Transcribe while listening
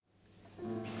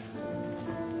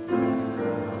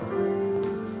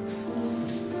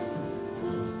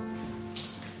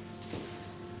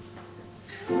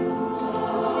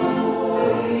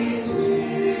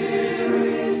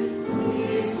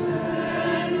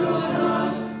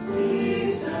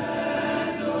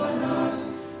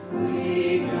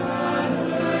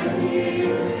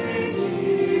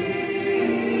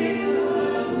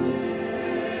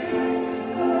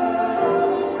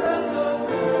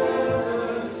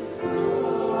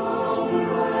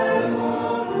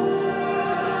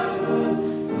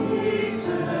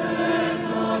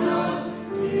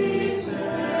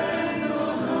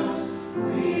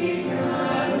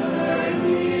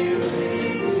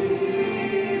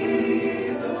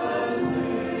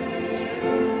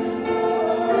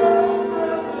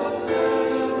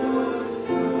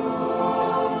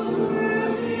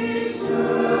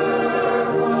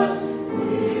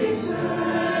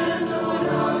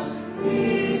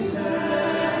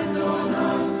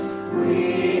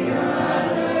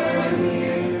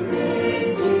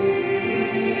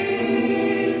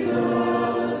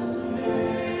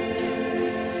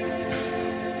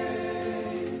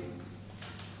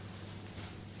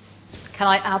Can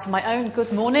I add my own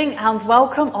good morning and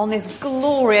welcome on this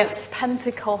glorious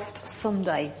Pentecost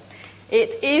Sunday.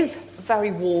 It is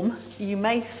very warm. You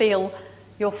may feel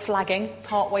you're flagging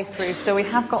partway through, so we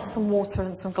have got some water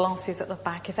and some glasses at the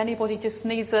back. If anybody just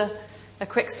needs a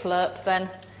quick slurp, then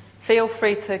feel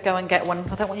free to go and get one.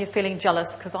 I don't want you feeling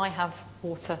jealous because I have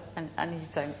water and you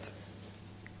don't.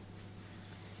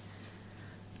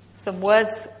 Some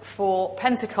words for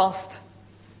Pentecost,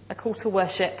 a call to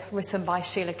worship, written by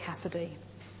Sheila Cassidy.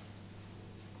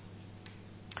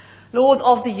 Lord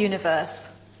of the universe,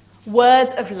 word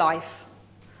of life,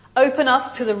 open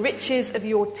us to the riches of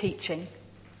your teaching.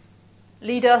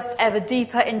 Lead us ever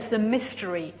deeper into the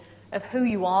mystery of who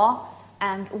you are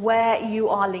and where you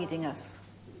are leading us.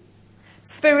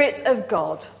 Spirit of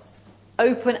God,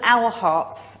 open our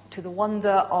hearts to the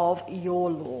wonder of your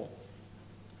law.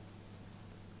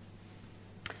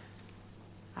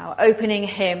 Our opening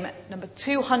hymn, number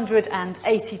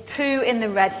 282 in the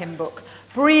Red Hymn Book.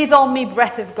 Breathe on me,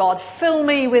 breath of God, fill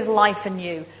me with life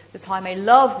anew, that I may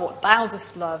love what thou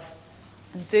dost love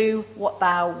and do what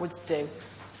thou wouldst do.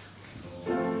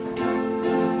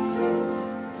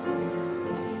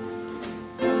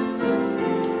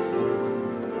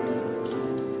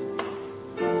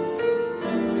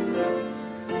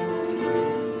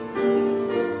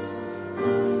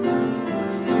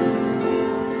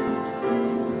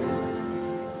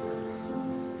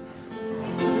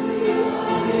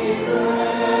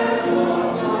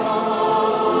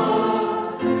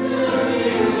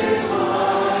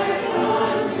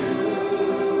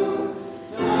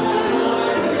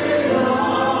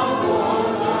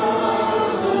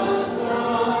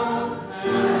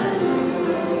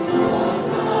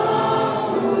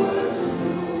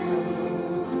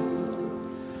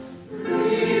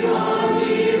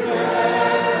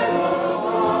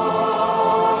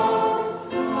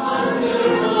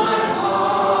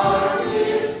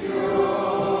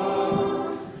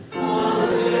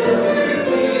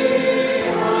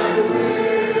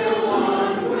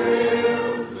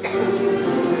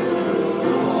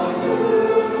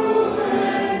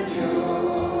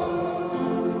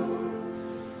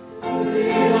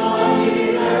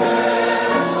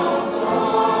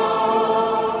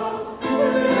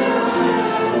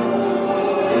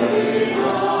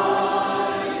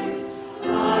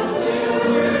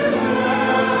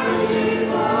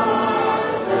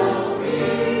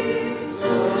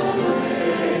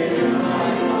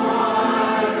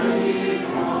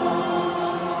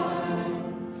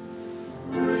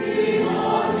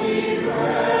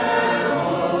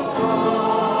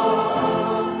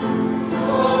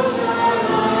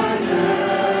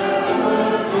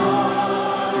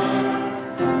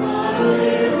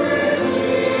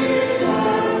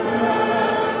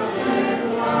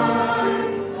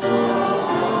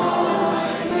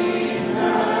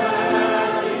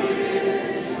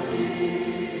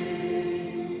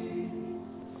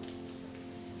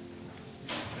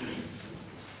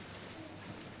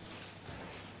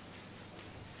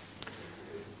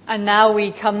 And now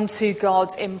we come to God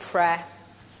in prayer.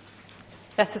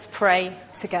 Let us pray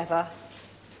together.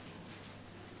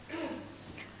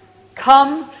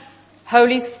 Come,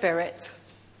 Holy Spirit,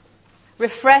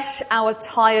 refresh our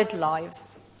tired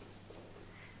lives.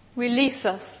 Release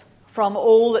us from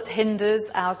all that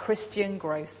hinders our Christian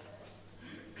growth.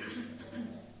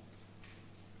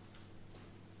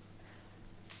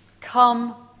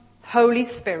 Come, Holy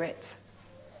Spirit,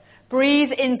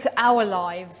 breathe into our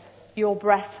lives your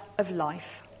breath of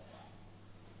life.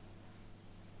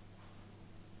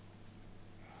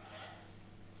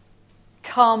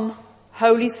 Come,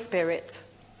 Holy Spirit,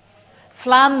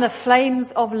 fan the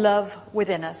flames of love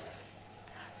within us.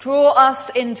 Draw us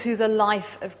into the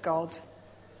life of God.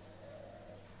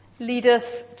 Lead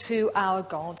us to our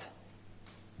God,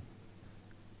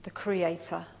 the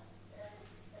Creator.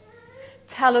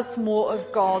 Tell us more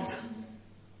of God,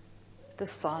 the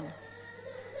Son,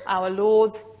 our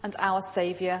Lord and our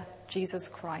Saviour, Jesus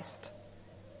Christ.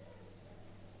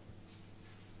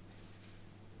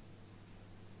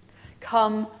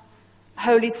 Come,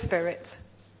 Holy Spirit,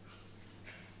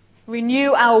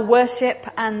 renew our worship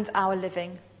and our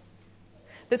living,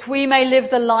 that we may live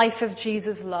the life of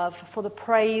Jesus' love for the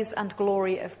praise and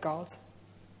glory of God.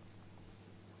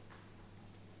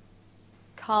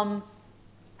 Come,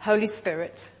 Holy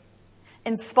Spirit,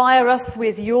 inspire us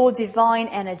with your divine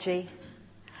energy.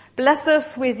 Bless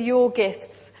us with your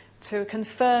gifts to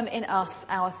confirm in us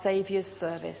our Saviour's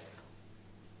service.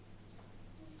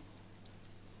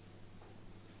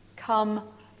 Come,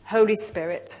 Holy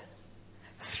Spirit,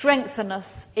 strengthen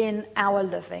us in our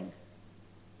living.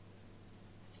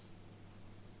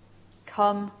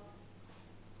 Come,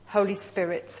 Holy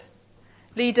Spirit,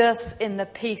 Lead us in the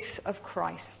peace of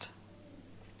Christ.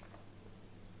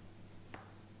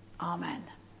 Amen.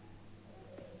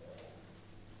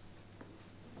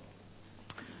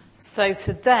 So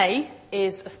today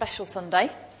is a special Sunday.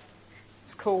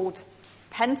 It's called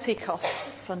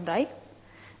Pentecost Sunday.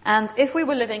 And if we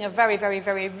were living a very, very,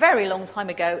 very, very long time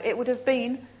ago, it would have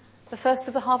been the first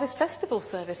of the Harvest Festival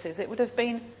services. It would have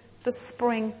been the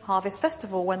Spring Harvest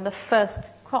Festival when the first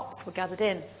crops were gathered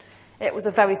in. It was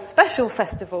a very special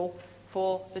festival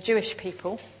for the Jewish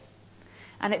people.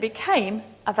 And it became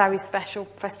a very special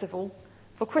festival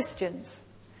for Christians.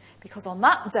 Because on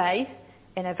that day,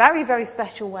 in a very, very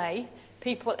special way,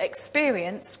 people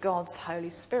experience God's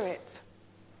Holy Spirit.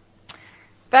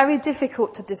 Very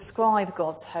difficult to describe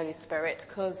God's Holy Spirit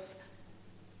because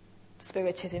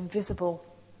Spirit is invisible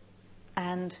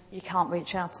and you can't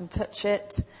reach out and touch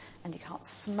it and you can't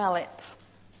smell it.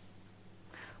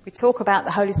 We talk about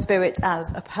the Holy Spirit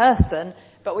as a person,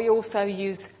 but we also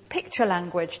use picture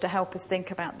language to help us think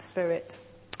about the Spirit.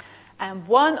 And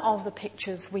one of the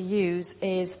pictures we use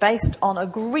is based on a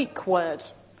Greek word.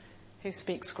 Who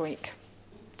speaks Greek?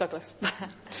 Douglas.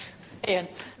 Ian.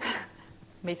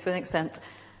 Me to an extent.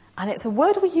 And it's a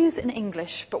word we use in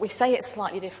English, but we say it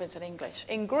slightly different in English.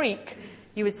 In Greek,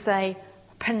 you would say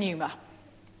pneuma.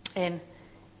 In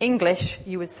English,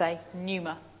 you would say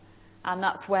pneuma. And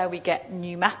that's where we get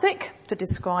pneumatic to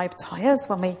describe tyres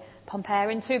when we pump air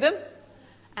into them.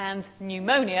 And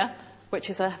pneumonia, which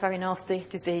is a very nasty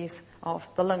disease of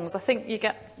the lungs. I think you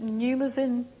get pneumas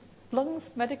in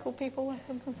lungs, medical people.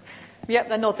 Yep,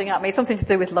 they're nodding at me. Something to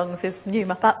do with lungs is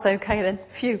pneuma. That's okay then.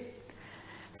 Phew.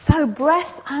 So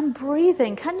breath and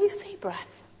breathing. Can you see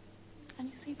breath? Can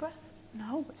you see breath?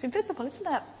 No, it's invisible, isn't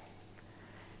it?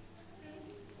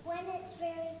 When it's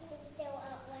very cold still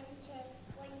at winter,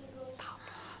 when you go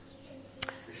you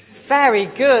can see. Very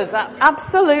good. That's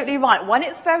absolutely right. When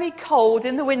it's very cold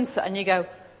in the winter and you go,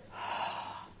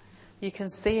 you can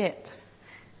see it.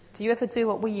 Do you ever do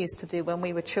what we used to do when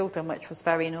we were children, which was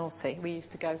very naughty? We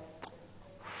used to go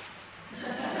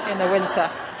in the winter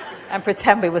and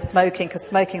pretend we were smoking, because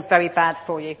smoking's very bad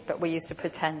for you, but we used to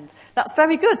pretend. That's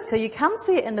very good. So you can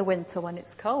see it in the winter when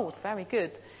it's cold. Very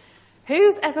good.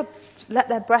 Who's ever let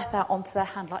their breath out onto their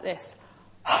hand like this?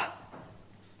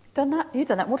 Done that? You've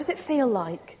done that. What does it feel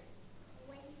like?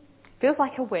 Feels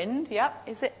like a wind, yeah.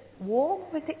 Is it warm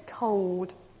or is it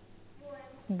cold?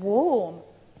 Warm.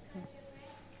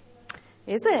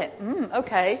 Is it?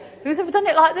 Okay. Who's ever done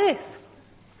it like this?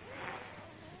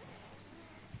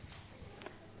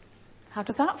 How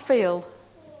does that feel?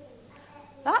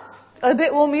 That's a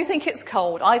bit warm. You think it's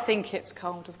cold. I think it's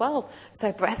cold as well.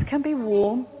 So breath can be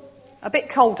warm. A bit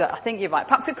colder. I think you're right.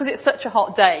 Perhaps because it's such a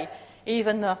hot day,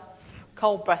 even the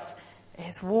cold breath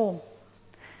is warm.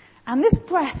 And this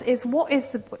breath is what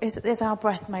is our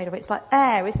breath made of? It's like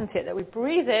air, isn't it? That we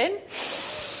breathe in,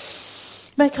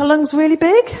 make our lungs really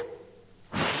big,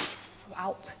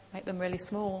 out, make them really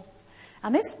small.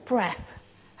 And this breath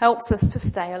helps us to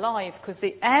stay alive because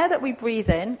the air that we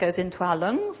breathe in goes into our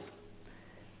lungs.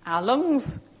 Our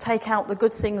lungs take out the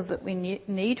good things that we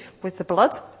need with the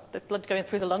blood. The blood going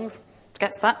through the lungs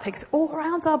gets that, takes it all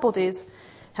around our bodies,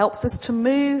 helps us to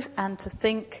move and to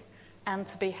think and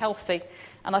to be healthy.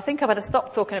 And I think I better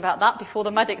stop talking about that before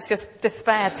the medics just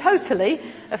despair totally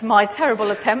of my terrible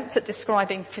attempt at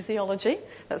describing physiology.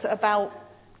 That's at about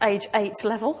age 8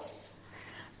 level.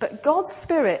 But God's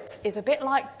Spirit is a bit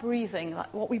like breathing,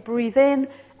 like what we breathe in,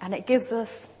 and it gives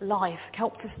us life, it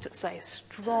helps us to stay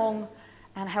strong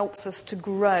and helps us to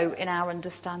grow in our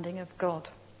understanding of God.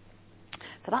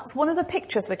 So that's one of the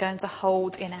pictures we're going to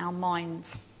hold in our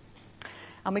minds.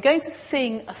 And we're going to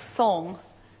sing a song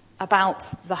about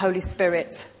the Holy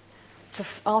Spirit,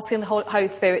 asking the Holy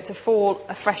Spirit to fall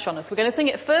afresh on us. We're going to sing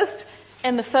it first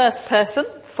in the first person,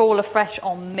 fall afresh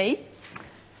on me,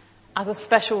 as a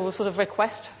special sort of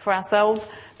request for ourselves,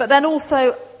 but then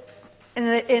also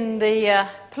in the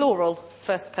plural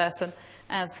first person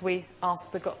as we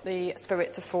ask the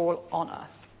Spirit to fall on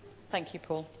us. Thank you,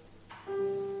 Paul.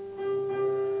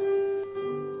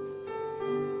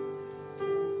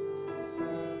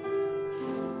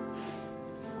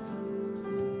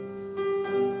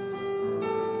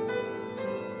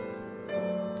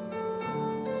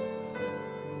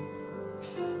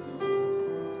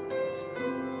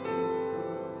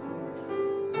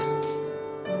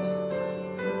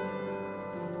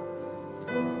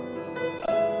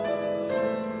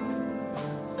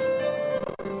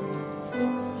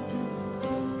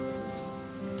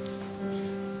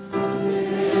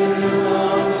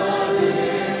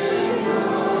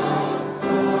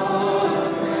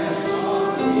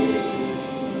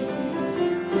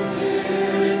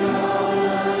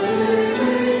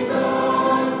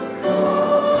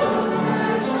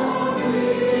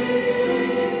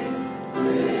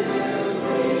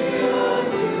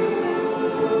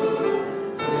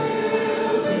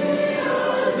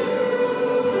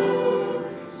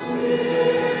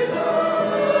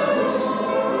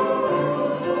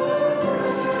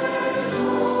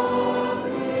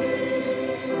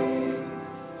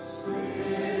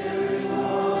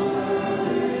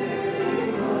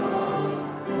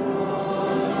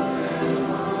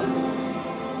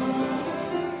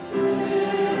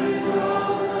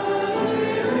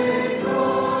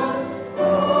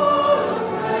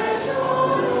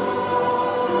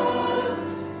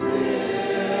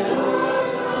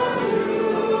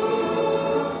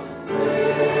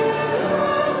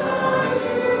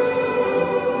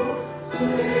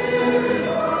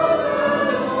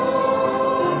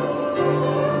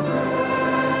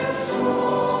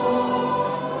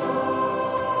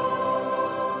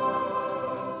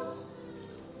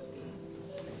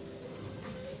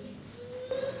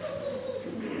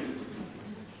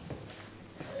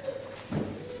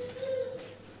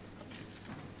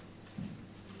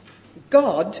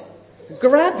 God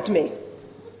grabbed me.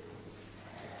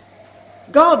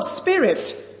 God's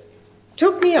Spirit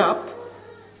took me up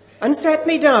and set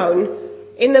me down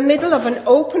in the middle of an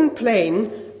open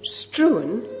plain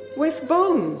strewn with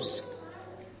bones.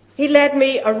 He led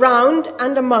me around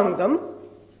and among them,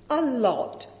 a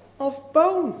lot of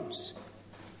bones.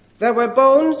 There were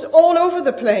bones all over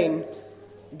the plain,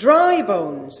 dry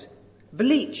bones,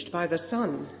 bleached by the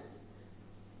sun.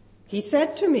 He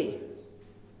said to me,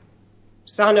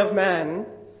 "Son of man,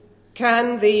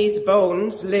 can these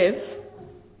bones live?"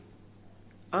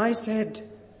 I said,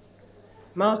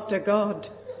 "Master God,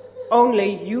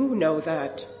 only you know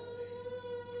that."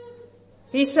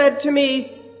 He said to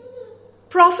me,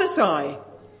 "Prophesy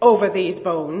over these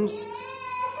bones.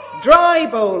 Dry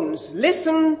bones,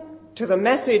 listen to the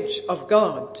message of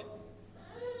God."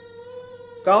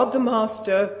 God the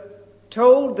Master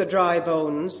told the dry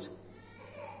bones,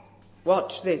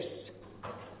 "Watch this.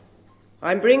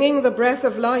 I'm bringing the breath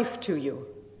of life to you,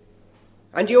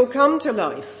 and you'll come to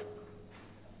life.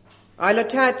 I'll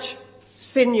attach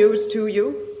sinews to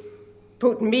you,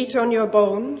 put meat on your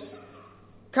bones,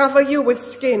 cover you with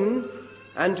skin,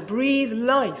 and breathe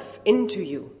life into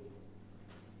you.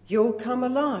 You'll come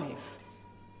alive,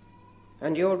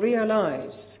 and you'll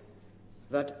realize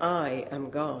that I am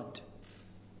God."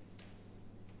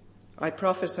 I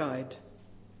prophesied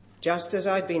just as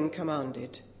I'd been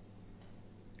commanded.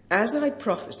 As I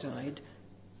prophesied,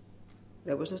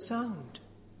 there was a sound.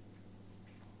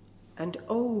 And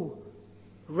oh,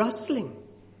 rustling.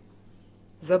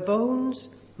 The bones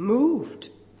moved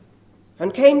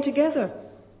and came together,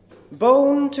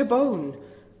 bone to bone.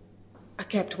 I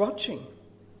kept watching.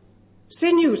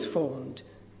 Sinews formed,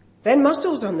 then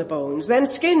muscles on the bones, then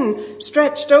skin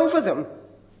stretched over them.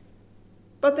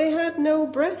 But they had no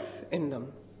breath in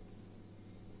them.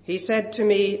 He said to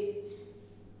me,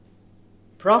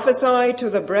 "Prophesy to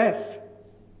the breath.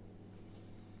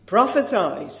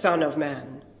 Prophesy, Son of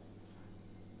Man.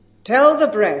 Tell the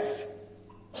breath,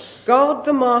 God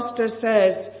the Master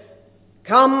says,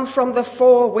 come from the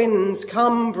four winds,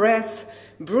 come breath,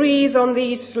 breathe on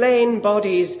these slain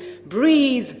bodies,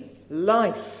 breathe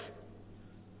life."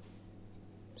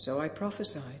 So I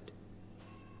prophesied,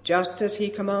 just as he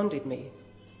commanded me.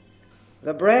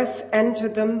 The breath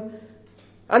entered them,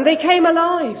 and they came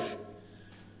alive.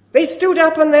 They stood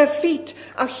up on their feet,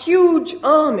 a huge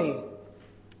army.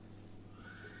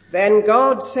 Then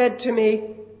God said to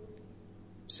me,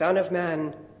 "Son of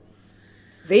man,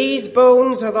 these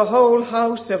bones are the whole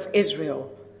house of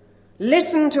Israel.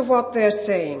 Listen to what they're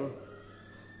saying.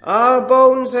 Our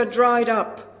bones are dried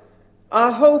up.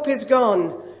 Our hope is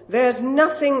gone. There's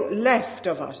nothing left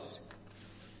of us.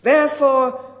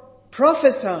 Therefore,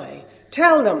 prophesy.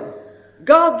 Tell them,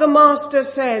 God the Master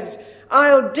says,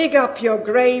 I'll dig up your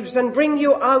graves and bring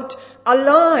you out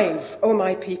alive, O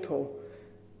my people.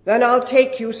 Then I'll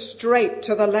take you straight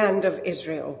to the land of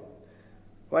Israel.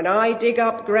 When I dig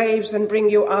up graves and bring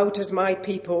you out as my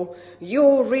people,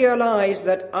 you'll realize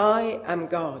that I am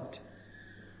God.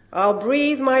 I'll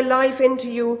breathe my life into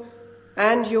you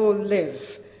and you'll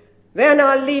live. Then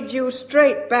I'll lead you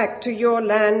straight back to your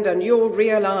land and you'll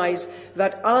realize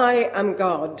that I am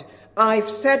God.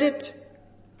 I've said it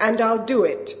and I'll do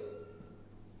it.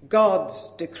 God's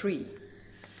decree."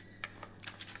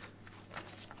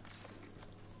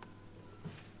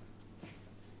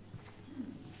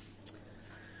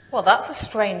 Well, that's a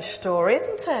strange story,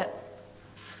 isn't it?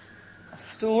 A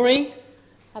story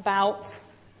about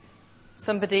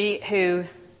somebody who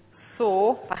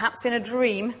saw, perhaps in a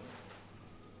dream,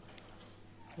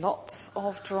 lots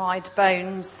of dried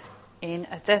bones in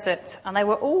a desert, and they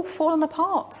were all fallen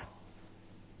apart.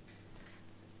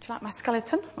 Do you like my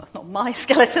skeleton? Well, it's not my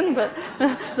skeleton, but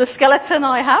the skeleton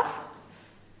I have.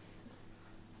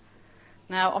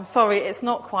 Now, I'm sorry, it's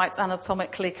not quite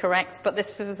anatomically correct, but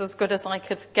this is as good as I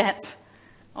could get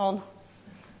on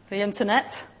the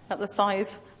internet at the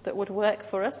size that would work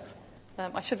for us.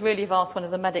 I should really have asked one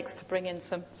of the medics to bring in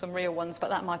some real ones, but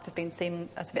that might have been seen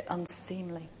as a bit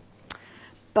unseemly.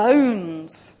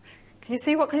 Bones. Can you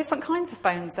see what different kinds of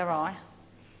bones there are?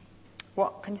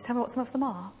 Can you tell me what some of them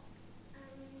are?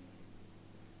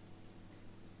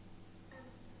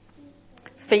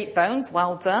 Feet bones,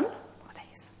 well done. What are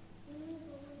these?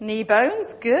 Knee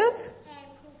bones, good.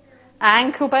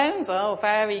 Ankle bones, oh,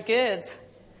 very good.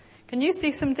 Can you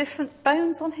see some different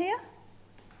bones on here?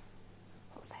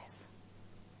 What's this?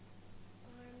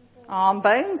 Arm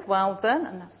bones, well done.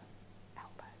 And that's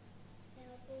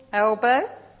elbow.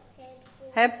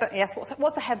 Head bone. Yes,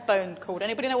 what's a head bone called?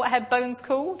 Anybody know what a head bone's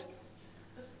called?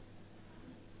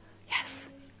 Yes.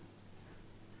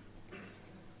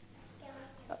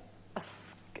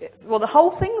 Well, the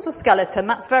whole thing's a skeleton.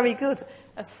 That's very good.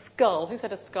 A skull. Who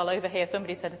said a skull? Over here.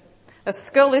 Somebody said a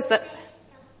skull is that.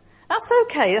 That's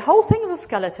okay. The whole thing's a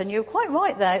skeleton. You're quite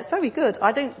right there. It's very good.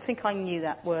 I don't think I knew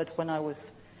that word when I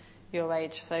was your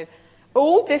age. So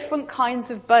all different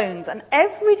kinds of bones, and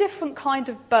every different kind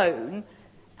of bone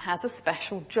has a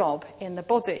special job in the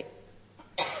body.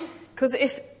 Because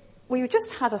if we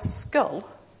just had a skull,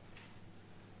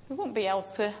 we wouldn't be able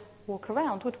to walk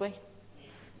around, would we?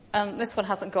 And this one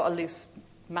hasn't got a loose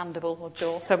mandible or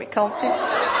jaw, so it can't do.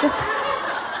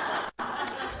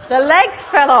 The leg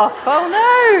fell off. Oh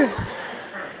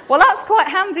no! Well, that's quite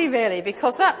handy really,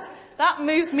 because that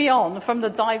moves me on from the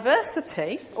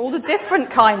diversity, all the different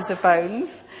kinds of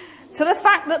bones, to the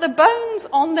fact that the bones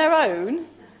on their own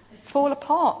fall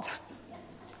apart.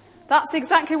 That's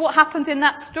exactly what happened in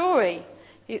that story.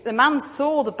 The man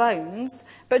saw the bones,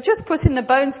 but just putting the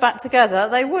bones back together,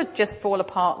 they would just fall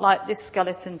apart like this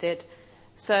skeleton did.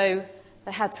 So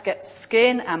they had to get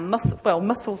skin and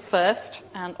muscles first,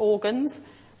 and organs,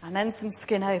 and then some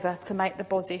skin over to make the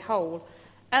body whole.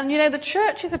 And the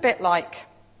church is a bit like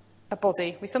a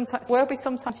body. We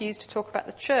sometimes used to talk about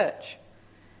the church.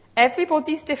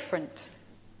 Everybody's different.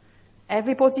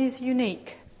 Everybody's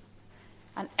unique.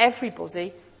 And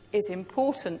everybody is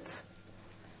important.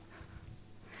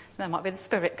 That might be the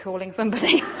Spirit calling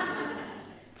somebody.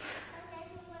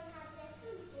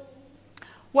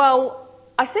 Well,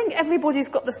 I think everybody's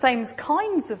got the same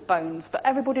kinds of bones, but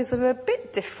everybody's are a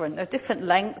bit different. They're different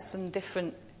lengths and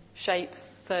different shapes.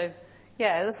 So,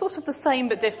 yeah, they're sort of the same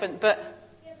but different, but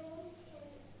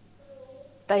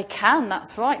they can,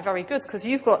 that's right, very good, because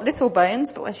you've got little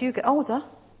bones, but as you get older,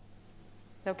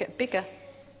 they'll get bigger.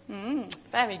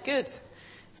 Very good.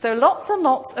 So lots and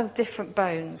lots of different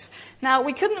bones. Now,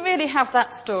 we couldn't really have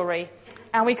that story,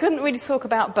 and we couldn't really talk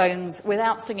about bones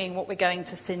without singing what we're going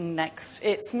to sing next.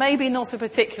 It's maybe not a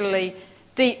particularly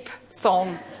deep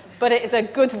song, but it is a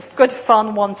good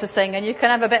fun one to sing, and you can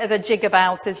have a bit of a jig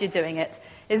about as you're doing it.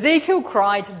 Ezekiel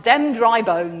cried, "Dem dry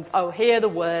bones, oh hear the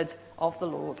word of the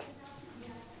Lord."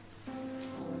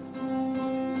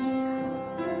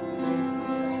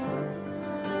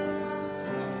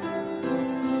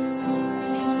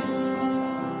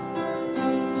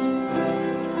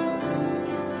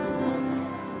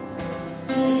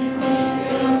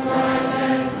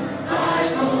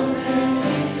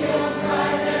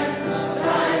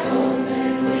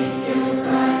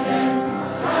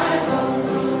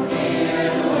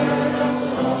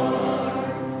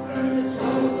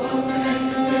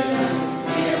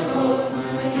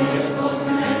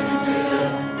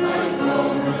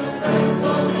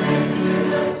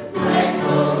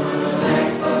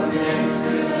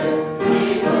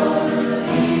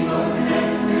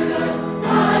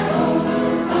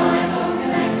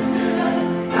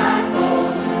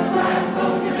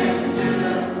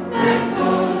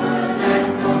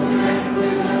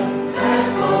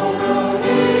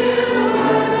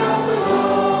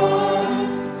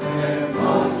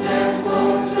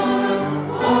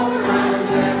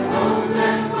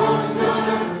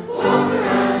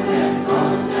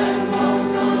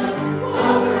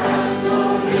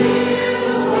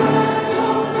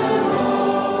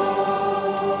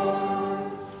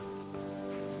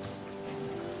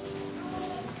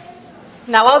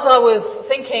 Now, as I was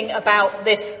thinking about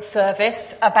this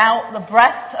service, about the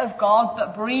breath of God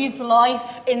that breathes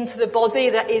life into the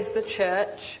body that is the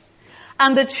church,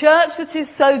 and the church that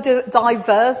is so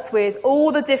diverse with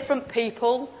all the different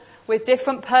people, with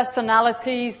different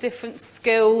personalities, different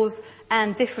skills,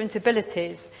 and different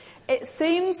abilities, it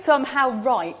seems somehow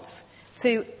right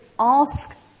to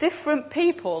ask different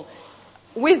people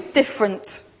with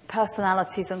different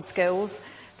personalities and skills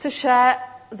to share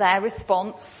their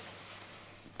response.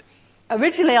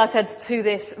 Originally I said to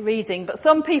this reading, but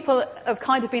some people have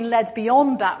kind of been led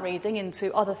beyond that reading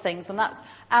into other things, and that's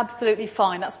absolutely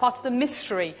fine. That's part of the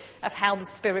mystery of how the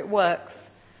Spirit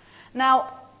works.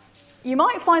 Now, you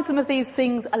might find some of these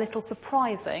things a little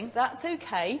surprising. That's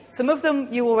okay. Some of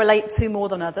them you will relate to more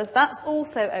than others. That's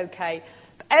also okay.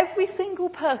 But every single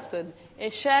person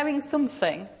is sharing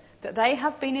something that they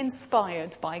have been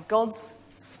inspired by God's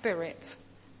Spirit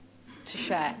to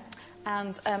share.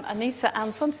 And Anita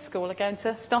and Sunday School are going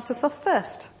to start us off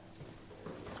first.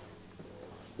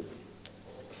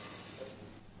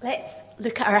 Let's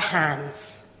look at our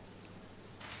hands.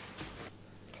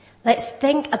 Let's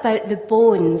think about the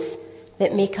bones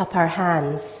that make up our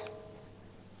hands.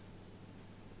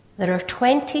 There are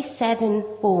 27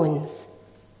 bones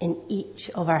in each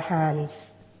of our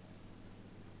hands.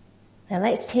 Now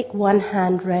let's take one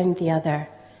hand round the other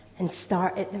and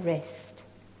start at the wrist.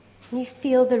 Can you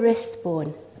feel the wrist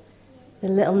bone? the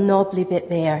little knobbly bit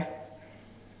there,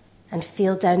 and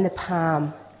feel down the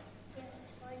palm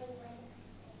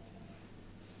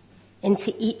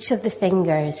into each of the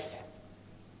fingers.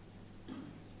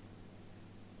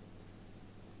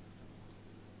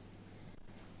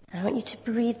 I want you to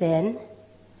breathe in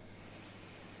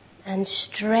and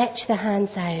stretch the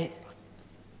hands out,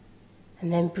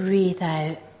 and then breathe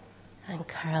out and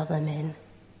curl them in.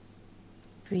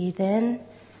 Breathe in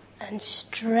and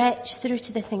stretch through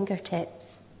to the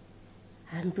fingertips,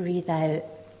 and breathe out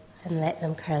and let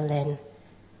them curl in.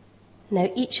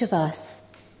 Now each of us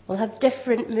will have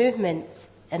different movements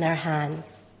in our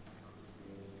hands.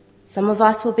 Some of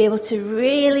us will be able to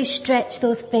really stretch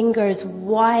those fingers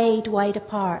wide, wide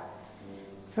apart.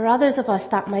 For others of us,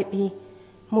 that might be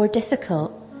more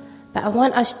difficult. But I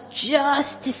want us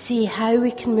just to see how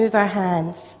we can move our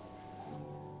hands.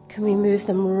 Can we move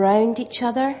them round each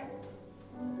other?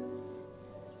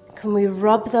 Can we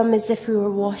rub them as if we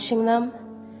were washing them?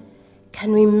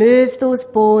 Can we move those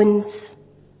bones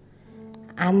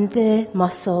and the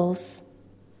muscles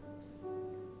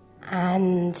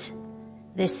and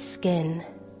this skin?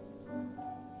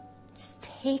 Just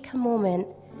take a moment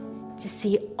to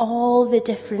see all the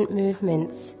different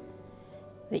movements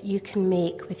that you can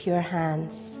make with your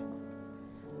hands.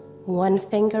 One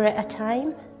finger at a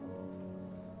time.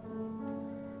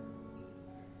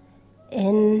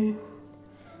 In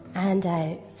and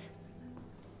out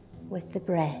with the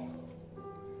breath.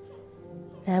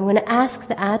 Now I'm going to ask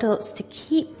the adults to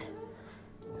keep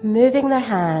moving their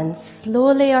hands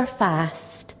slowly or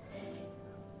fast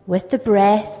with the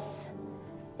breath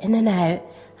in and out.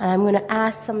 And I'm going to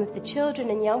ask some of the children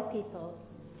and young people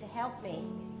to help me.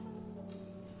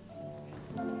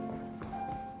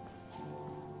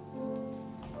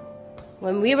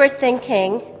 When we were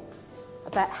thinking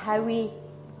about how we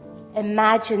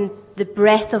imagine the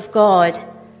breath of God,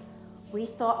 we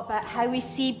thought about how we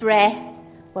see breath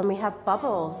when we have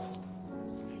bubbles.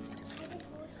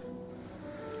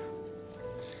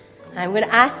 I'm going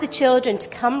to ask the children to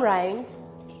come round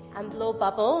and blow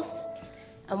bubbles.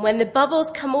 And when the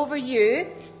bubbles come over you,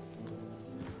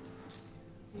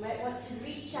 you might want to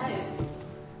reach out.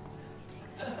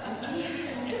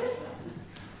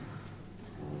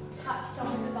 Touch some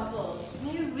of the bubbles.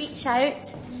 Can you reach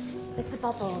out with the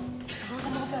bubbles? Blow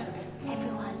them over,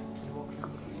 everyone.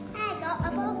 I got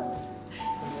a bubble.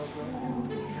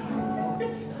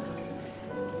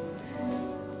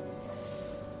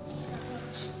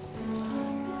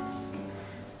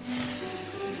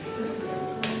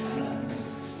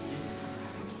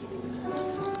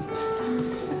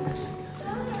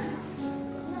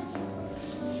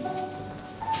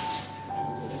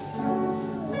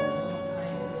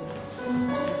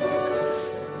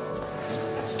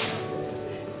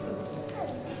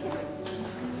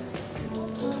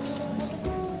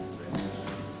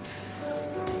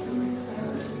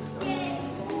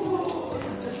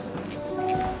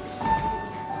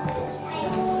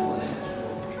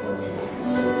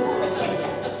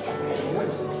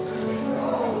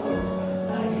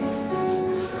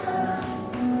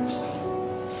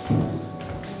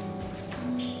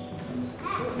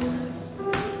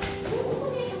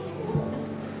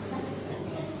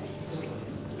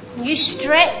 You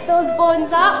stretch those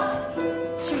bones up to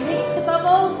reach the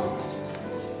bubbles.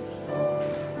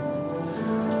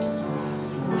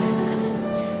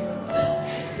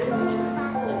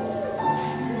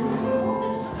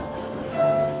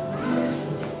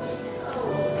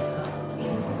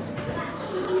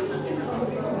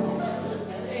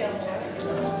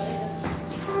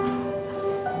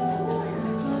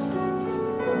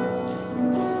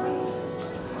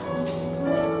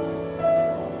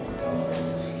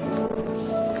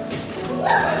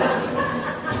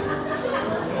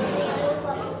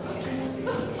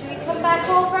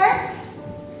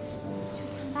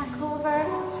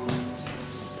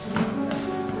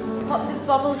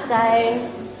 Down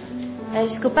and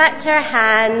just go back to our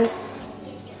hands.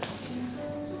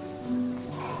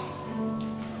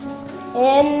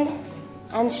 In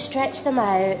and stretch them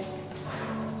out.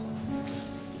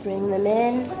 Bring them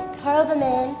in, curl them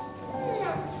in,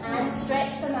 and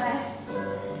stretch them out.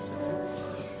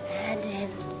 And in.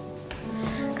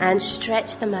 And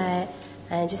stretch them out.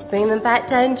 And just bring them back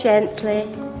down gently.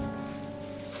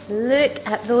 Look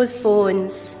at those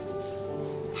bones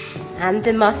and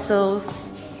the muscles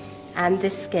and the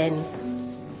skin.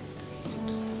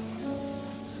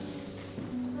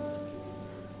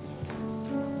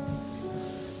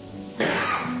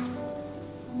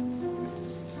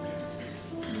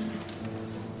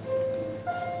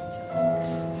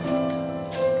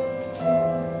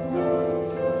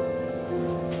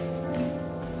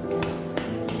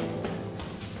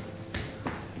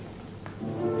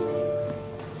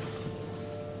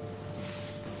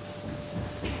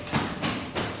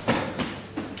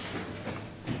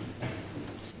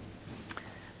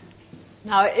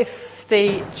 Now, if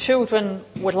the children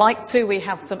would like to, we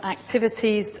have some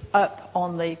activities up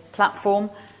on the platform,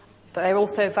 but they're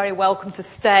also very welcome to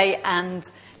stay and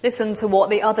listen to what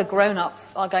the other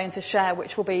grown-ups are going to share,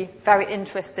 which will be very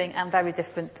interesting and very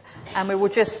different. And we will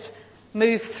just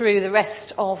move through the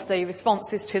rest of the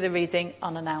responses to the reading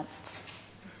unannounced.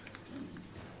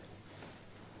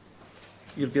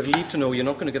 You'll be relieved to know you're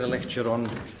not going to get a lecture on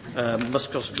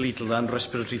musculoskeletal and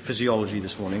respiratory physiology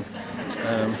this morning,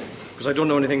 because I don't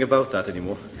know anything about that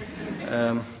anymore.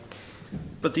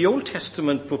 But the Old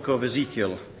Testament book of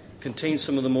Ezekiel contains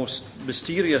some of the most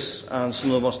mysterious and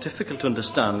some of the most difficult to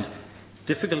understand,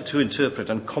 difficult to interpret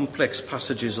and complex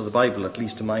passages of the Bible, at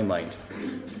least to my mind.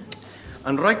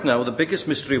 And right now, the biggest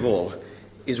mystery of all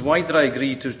is why did I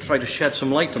agree to try to shed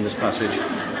some light on this passage?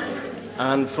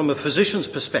 And from a physician's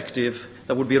perspective,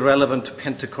 that would be relevant to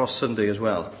Pentecost Sunday as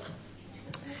well.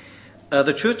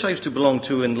 The church I used to belong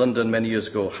to in London many years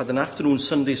ago had an afternoon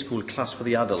Sunday school class for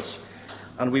the adults,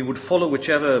 and we would follow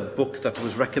whichever book that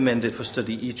was recommended for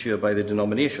study each year by the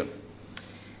denomination.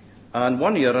 And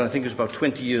one year, and I think it was about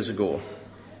 20 years ago,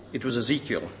 it was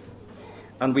Ezekiel.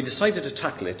 And we decided to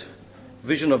tackle it,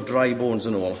 vision of dry bones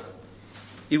and all,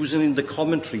 using the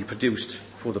commentary produced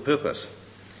for the purpose.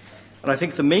 And I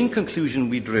think the main conclusion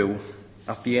we drew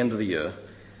at the end of the year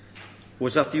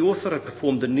was that the author had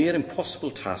performed the near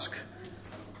impossible task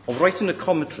of writing a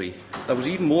commentary that was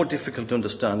even more difficult to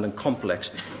understand and complex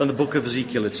than the book of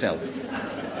Ezekiel itself.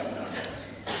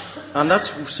 And that's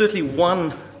certainly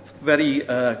one very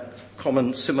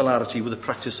common similarity with the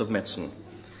practice of medicine.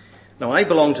 Now, I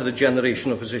belong to the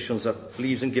generation of physicians that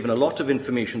believes in giving a lot of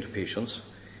information to patients,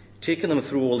 taking them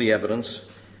through all the evidence,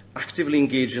 actively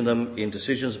engaging them in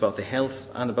decisions about their health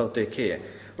and about their care,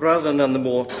 rather than the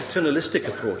more paternalistic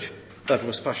approach that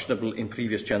was fashionable in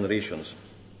previous generations.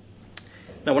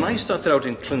 Now, when I started out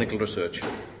in clinical research,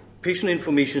 patient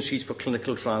information sheets for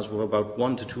clinical trials were about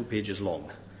 1 to 2 pages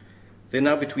long. They're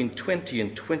now between 20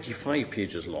 and 25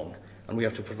 pages long, and we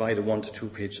have to provide a 1 to 2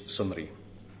 page summary.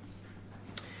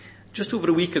 Just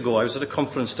over a week ago, I was at a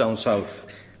conference down south,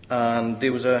 and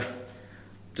there was a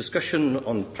discussion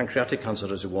on pancreatic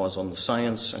cancer, as it was, on the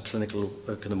science and clinical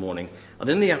work in the morning. And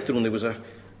in the afternoon, there was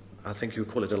I think you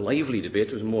would call it a lively debate,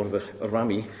 it was more of a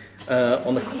rammy,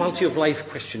 on the quality of life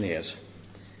questionnaires.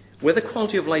 Whether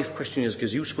quality of life questionnaires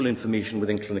gives useful information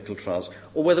within clinical trials,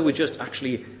 or whether we're just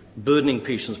actually burdening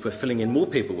patients with filling in more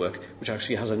paperwork, which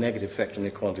actually has a negative effect on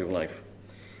their quality of life.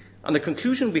 And the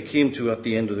conclusion we came to at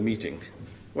the end of the meeting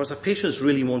was that patients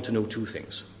really want to know 2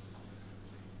 things.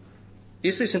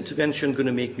 Is this intervention going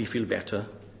to make me feel better?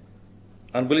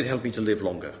 And will it help me to live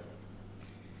longer?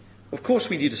 Of course,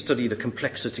 we need to study the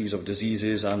complexities of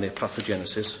diseases and their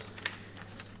pathogenesis,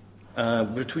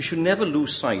 but we should never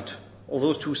lose sight of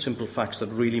those 2 simple facts that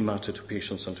really matter to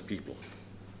patients and to people.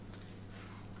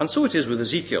 And so it is with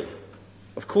Ezekiel.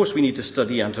 Of course, we need to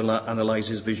study and to analyze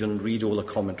his vision and read all the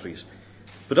commentaries.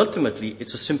 But ultimately,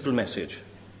 it's a simple message.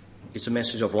 It's a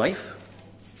message of life,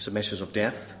 it's a message of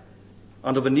death,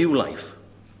 and of a new life,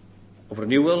 of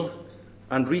renewal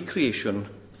and recreation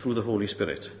through the Holy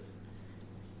Spirit.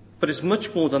 But it's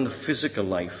much more than the physical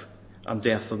life and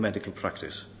death of medical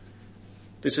practice.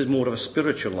 This is more of a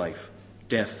spiritual life,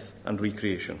 death and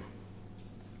recreation.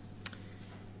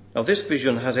 Now, this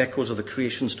vision has echoes of the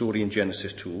creation story in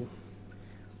Genesis 2,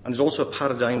 and is also a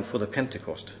paradigm for the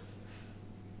Pentecost.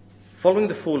 Following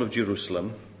the fall of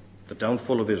Jerusalem, the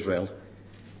downfall of Israel,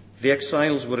 the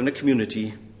exiles were in a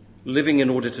community living in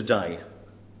order to die,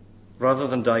 rather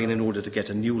than dying in order to get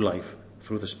a new life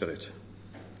through the Spirit.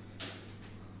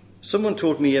 Someone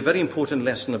taught me a very important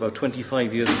lesson about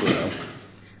 25 years ago now,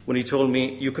 when he told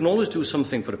me, you can always do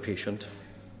something for a patient,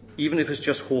 even if it's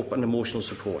just hope and emotional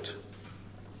support.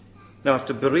 Now,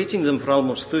 after berating them for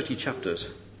almost 30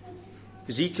 chapters,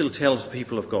 Ezekiel tells the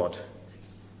people of God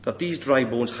that these dry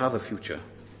bones have a future,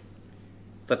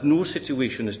 that no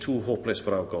situation is too hopeless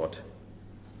for our God,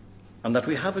 and that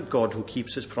we have a God who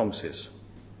keeps his promises.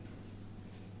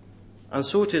 And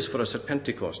so it is for us at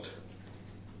Pentecost.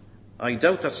 I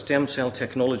doubt that stem cell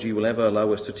technology will ever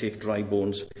allow us to take dry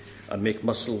bones and make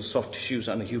muscles, soft tissues,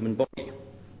 and a human body.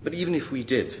 But even if we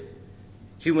did,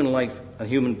 human life and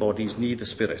human bodies need the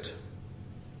Spirit.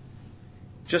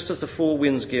 Just as the 4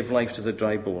 winds gave life to the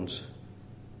dry bones,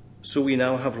 so we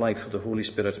now have life through the Holy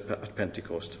Spirit at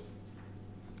Pentecost.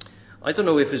 I don't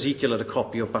know if Ezekiel had a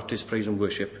copy of Baptist Praise and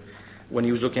Worship when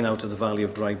he was looking out at the valley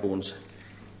of dry bones.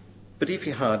 But if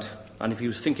he had, and if he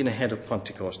was thinking ahead of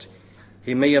Pentecost,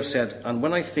 he may have said, and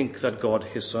when I think that God,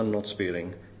 his Son not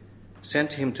sparing,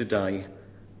 sent him to die,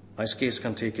 I scarce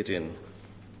can take it in.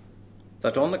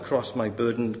 That on the cross my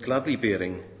burden gladly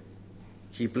bearing,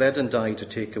 He bled and died to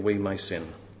take away my sin.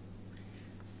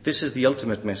 This is the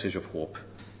ultimate message of hope.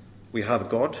 We have a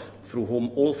God through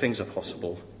whom all things are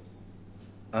possible,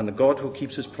 and a God who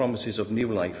keeps his promises of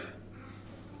new life,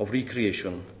 of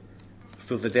recreation,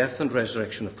 through the death and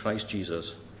resurrection of Christ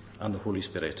Jesus and the Holy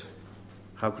Spirit.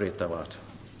 How great thou art.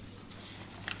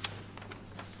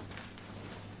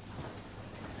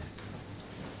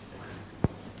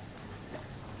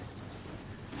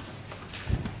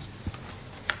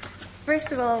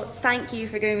 First of all, thank you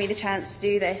for giving me the chance to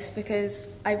do this,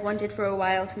 because I've wanted for a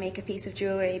while to make a piece of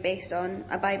jewellery based on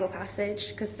a Bible passage,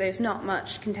 because there's not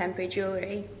much contemporary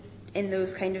jewellery in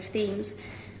those kind of themes,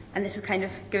 and this has kind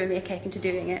of given me a kick into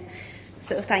doing it,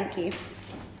 so thank you.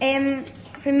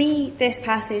 For me, this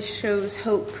passage shows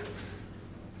hope.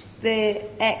 The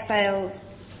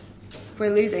exiles were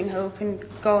losing hope, and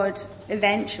God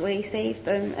eventually saved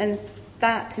them, and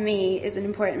that to me is an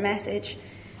important message.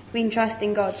 I mean,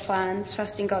 trusting God's plans,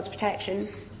 trusting God's protection.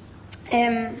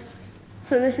 So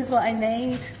this is what I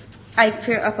made. I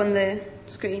put it up on the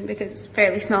screen because it's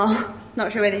fairly small.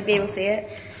 Not sure whether you'd be able to see it.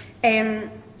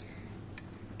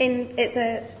 It's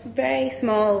a very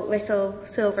small little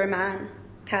silver man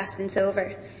cast in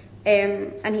silver.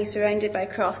 And he's surrounded by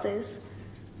crosses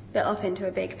built up into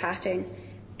a big pattern.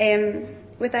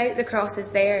 Without the crosses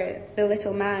there, the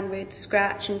little man would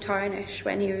scratch and tarnish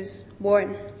when he was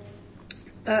worn.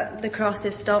 But the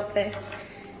crosses stop this,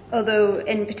 although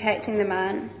in protecting the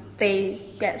man, they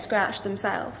get scratched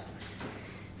themselves.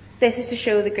 This is to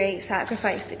show the great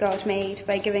sacrifice that God made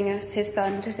by giving us his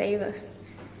Son to save us.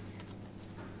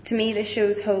 To me, this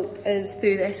shows hope, as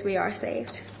through this we are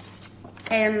saved.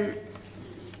 In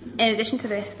addition to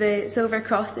this, the silver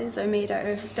crosses are made out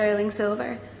of sterling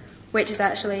silver, which is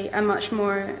actually a much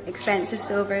more expensive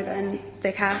silver than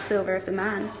the cast silver of the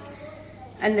man.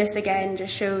 And this again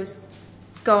just shows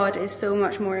God is so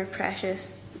much more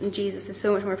precious, and Jesus is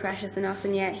so much more precious than us,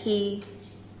 and yet he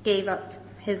gave up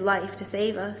his life to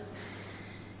save us.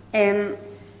 In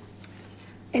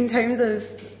terms of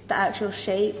the actual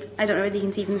shape, I don't know whether you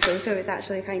can see from the photo, it's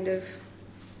actually kind of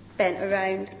bent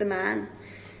around the man.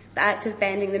 The act of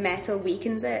bending the metal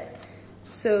weakens it,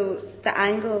 so the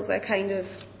angles are kind of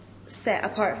set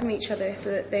apart from each other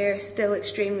so that they're still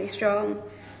extremely strong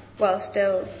while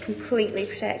still completely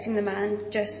protecting the man,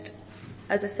 just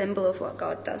as a symbol of what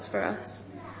God does for us.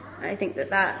 And I think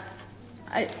that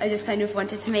I just kind of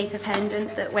wanted to make a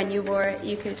pendant that when you wore it,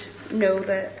 you could know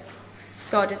that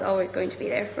God is always going to be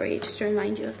there for you, just to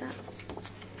remind you of that.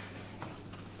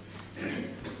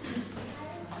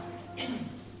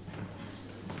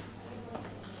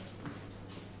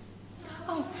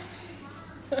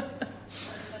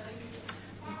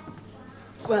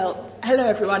 Well, hello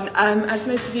everyone. As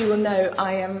most of you will know,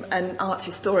 I am an art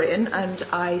historian and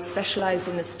I specialise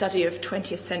in the study of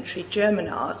 20th century German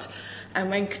art. And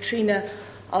when Katrina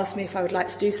asked me if I would like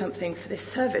to do something for this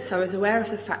service, I was aware of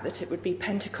the fact that it would be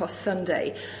Pentecost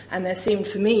Sunday, and there seemed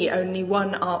for me only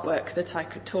one artwork that I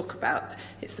could talk about.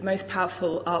 It's the most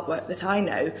powerful artwork that I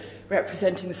know,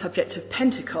 representing the subject of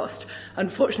Pentecost.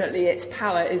 Unfortunately, its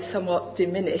power is somewhat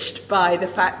diminished by the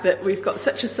fact that we've got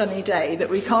such a sunny day that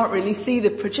we can't really see the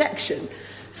projection.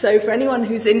 So for anyone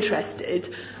who's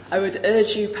interested, I would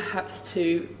urge you perhaps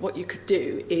to, what you could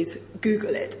do is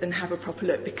Google it and have a proper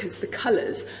look, because the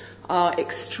colours are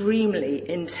extremely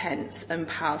intense and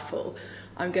powerful.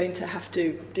 I'm going to have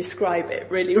to describe it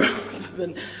really rather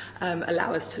than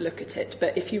allow us to look at it.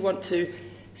 But if you want to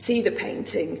see the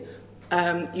painting,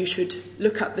 you should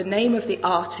look up the name of the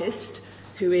artist,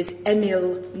 who is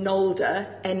Emil Nolde,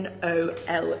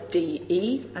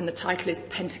 Nolde, and the title is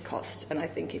Pentecost. And I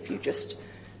think if you just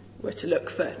were to look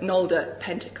for Nolde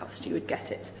Pentecost, you would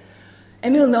get it.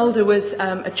 Emil Nolde was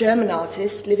a German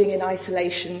artist living in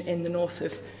isolation in the north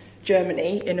of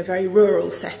Germany in a very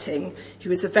rural setting. He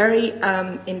was a very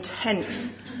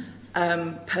intense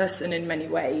person in many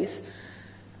ways.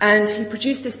 And he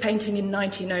produced this painting in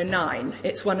 1909.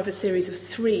 It's one of a series of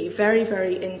 3 very,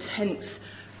 very intense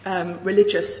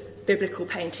religious biblical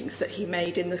paintings that he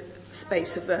made in the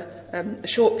space of a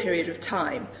short period of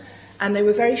time. And they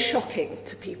were very shocking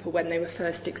to people when they were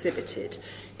first exhibited.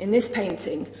 In this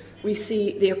painting, we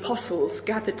see the apostles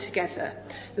gathered together.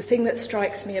 The thing that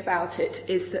strikes me about it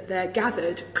is that they're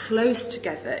gathered close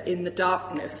together in the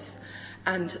darkness,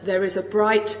 and there is a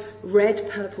bright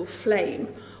red-purple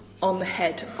flame on the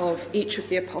head of each of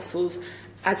the apostles,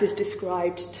 as is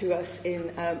described to us in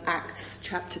Acts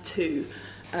chapter 2,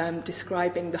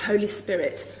 describing the Holy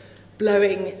Spirit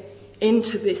blowing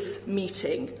into this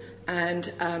meeting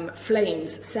and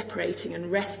flames separating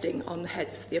and resting on the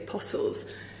heads of the apostles.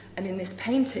 And in this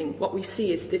painting, what we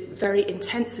see is the very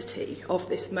intensity of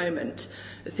this moment.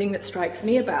 The thing that strikes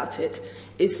me about it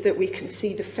is that we can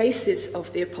see the faces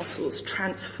of the apostles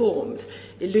transformed,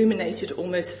 illuminated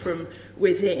almost from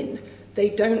within. They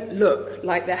don't look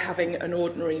like they're having an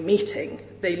ordinary meeting.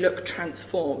 They look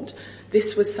transformed.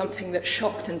 This was something that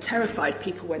shocked and terrified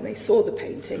people when they saw the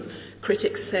painting.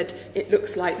 Critics said it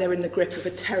looks like they're in the grip of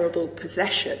a terrible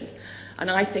possession. And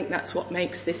I think that's what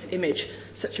makes this image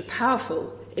such a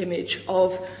powerful image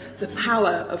of the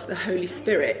power of the Holy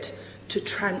Spirit to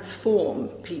transform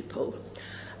people.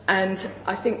 And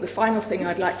I think the final thing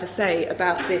I'd like to say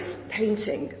about this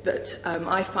painting that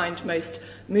I find most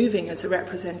moving as a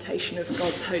representation of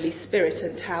God's Holy Spirit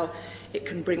and how it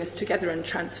can bring us together and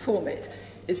transform it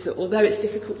is that although it's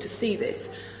difficult to see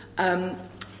this,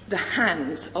 the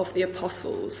hands of the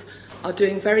apostles are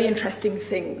doing very interesting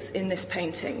things in this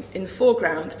painting. In the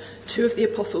foreground, two of the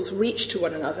apostles reach to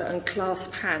one another and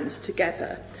clasp hands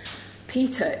together.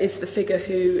 Peter is the figure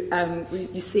who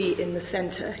you see in the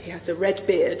centre. He has a red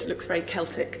beard, looks very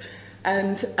Celtic,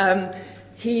 and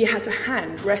he has a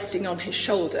hand resting on his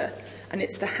shoulder, and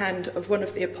it's the hand of one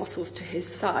of the apostles to his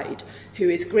side who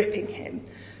is gripping him.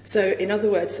 So, in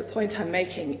other words, the point I'm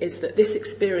making is that this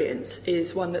experience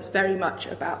is one that's very much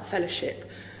about fellowship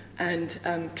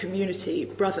and community,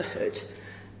 brotherhood.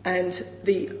 And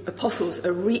the apostles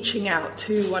are reaching out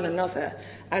to one another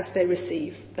as they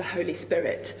receive the Holy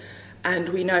Spirit. And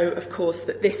we know, of course,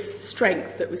 that this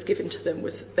strength that was given to them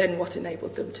was then what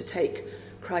enabled them to take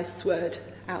Christ's word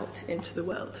out into the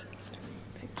world.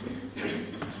 Thank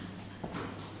you.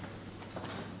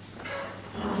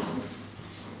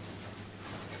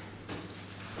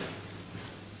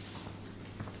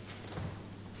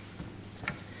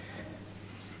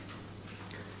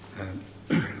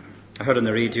 I heard on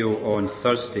the radio on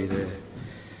Thursday the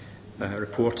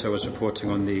reporter was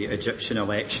reporting on the Egyptian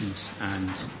elections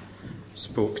and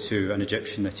spoke to an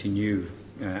Egyptian that he knew,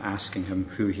 asking him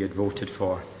who he had voted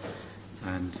for.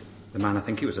 And the man, I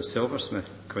think he was a silversmith,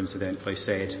 coincidentally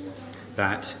said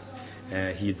that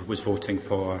he was voting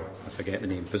for, I forget the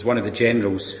name, it was one of the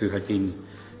generals who had been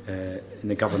in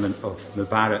the government of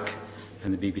Mubarak.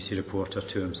 And the BBC reporter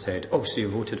to him said, "Oh, so you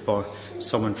voted for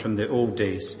someone from the old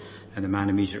days?" And the man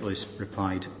immediately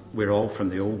replied, "We're all from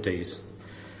the old days."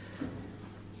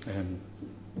 And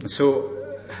so,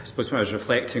 I suppose when I was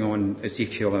reflecting on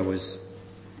Ezekiel, I was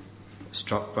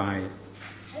struck by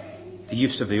the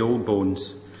use of the old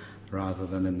bones rather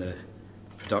than in the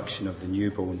production of the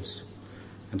new bones.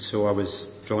 And so I was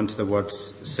drawn to the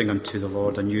words, "Sing unto the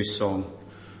Lord a new song,"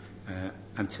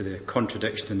 and to the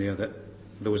contradiction in there that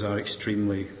those are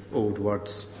extremely old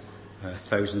words,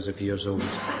 thousands of years old,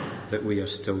 that we are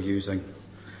still using.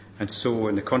 And so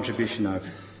in the contribution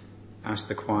I've asked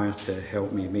the choir to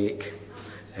help me make,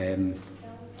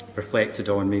 reflected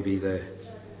on maybe the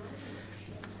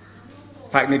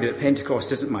fact maybe that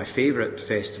Pentecost isn't my favourite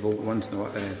festival. One's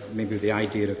not, maybe the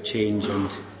idea of change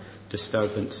and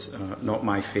disturbance are not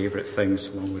my favourite things,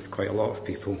 along with quite a lot of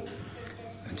people.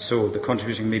 And so the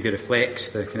contribution maybe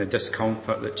reflects the kind of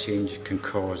discomfort that change can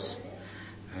cause.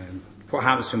 What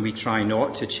happens when we try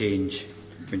not to change,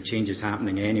 when change is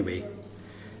happening anyway?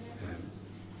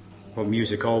 Well,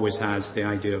 music always has the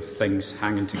idea of things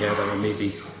hanging together and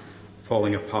maybe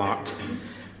falling apart.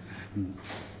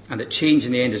 And that change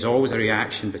in the end is always a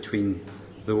reaction between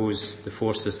the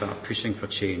forces that are pushing for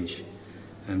change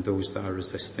and those that are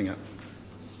resisting it.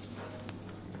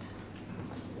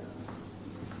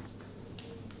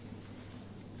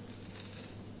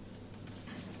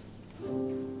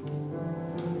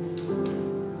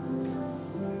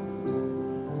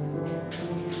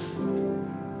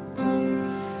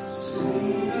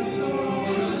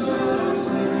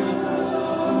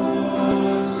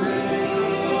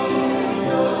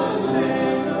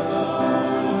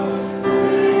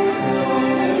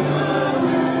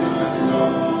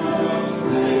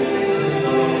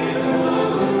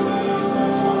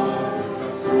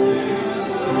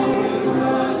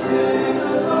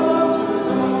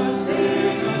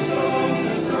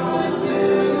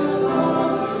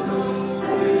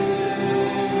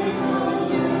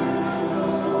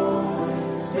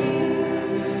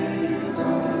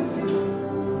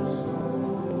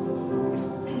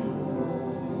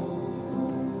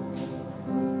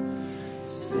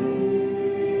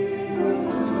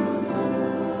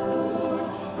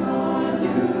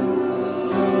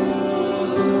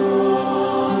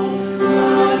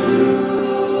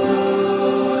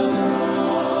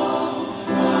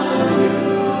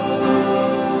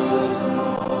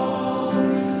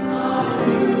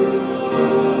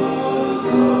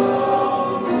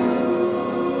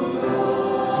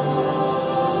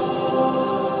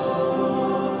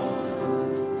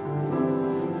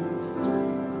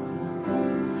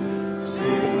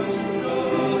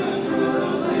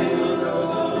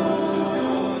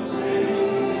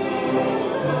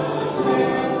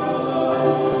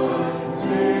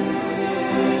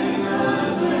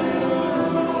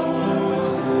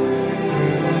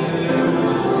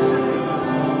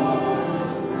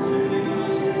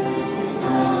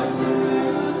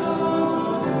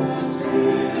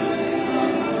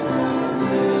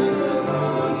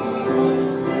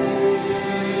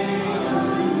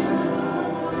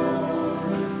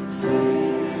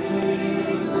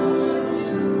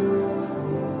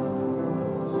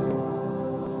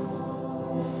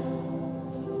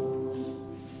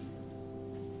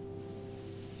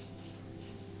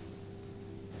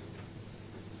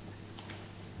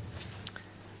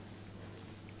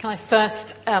 Can I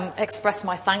first express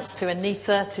my thanks to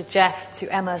Anita, to Jeff,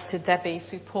 to Emma, to Debbie,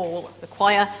 to Paul, the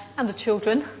choir, and the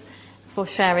children for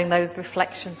sharing those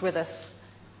reflections with us.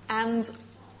 And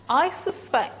I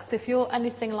suspect if you're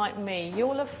anything like me,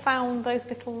 you'll have found those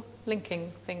little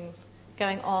linking things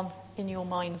going on in your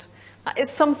mind. That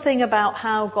is something about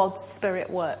how God's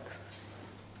Spirit works,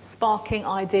 sparking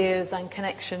ideas and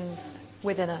connections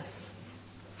within us.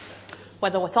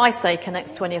 Whether what I say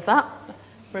connects to any of that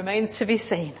remains to be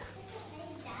seen.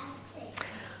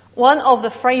 One of the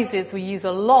phrases we use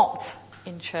a lot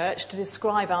in church to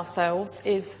describe ourselves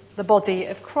is the body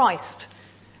of Christ,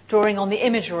 drawing on the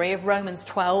imagery of Romans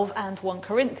 12 and 1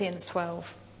 Corinthians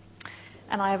 12.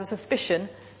 And I have a suspicion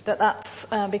that that's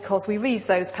because we read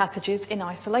those passages in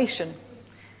isolation.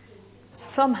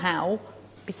 Somehow,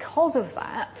 because of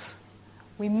that,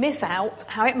 we miss out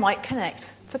how it might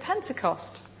connect to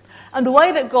Pentecost. And the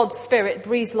way that God's Spirit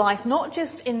breathes life not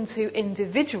just into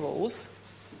individuals,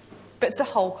 but to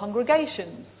whole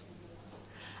congregations.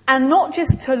 And not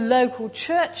just to local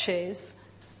churches,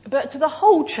 but to the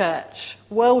whole church,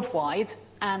 worldwide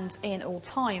and in all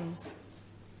times.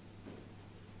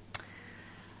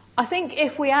 I think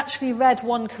if we actually read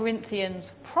 1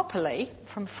 Corinthians properly,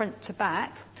 from front to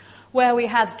back, where we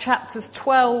had chapters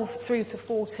 12 through to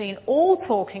 14 all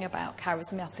talking about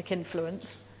charismatic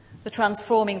influence, the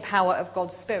transforming power of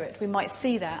God's Spirit, we might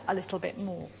see that a little bit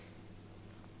more.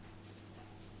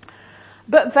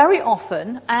 But very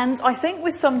often, and I think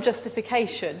with some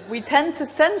justification, we tend to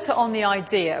centre on the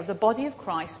idea of the body of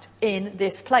Christ in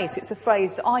this place. It's a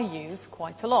phrase that I use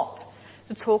quite a lot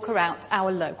to talk about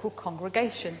our local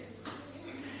congregation.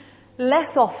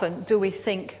 Less often do we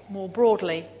think more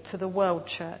broadly to the world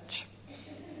church.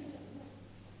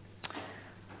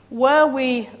 Were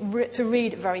we to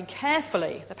read very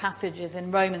carefully the passages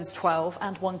in Romans 12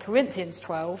 and 1 Corinthians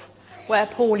 12, where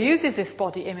Paul uses this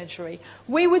body imagery,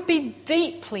 we would be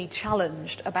deeply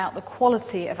challenged about the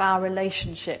quality of our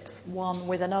relationships one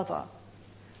with another,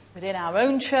 within our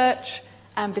own church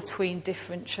and between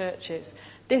different churches.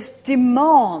 This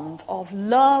demand of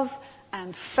love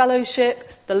and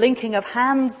fellowship, the linking of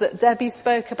hands that Debbie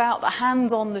spoke about, the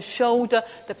hand on the shoulder,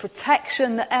 the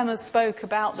protection that Emma spoke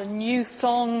about, the new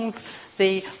songs,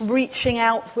 the reaching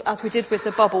out as we did with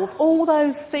the bubbles, all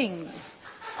those things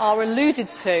are alluded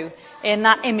to in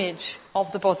that image of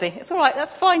the body. It's all right,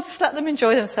 that's fine, just let them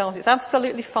enjoy themselves. It's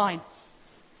absolutely fine.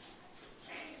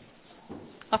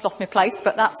 I've lost my place,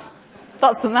 but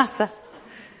that's the matter.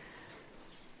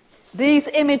 These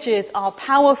images are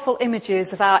powerful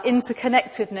images of our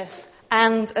interconnectedness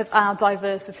and of our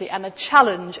diversity, and a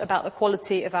challenge about the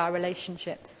quality of our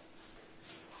relationships.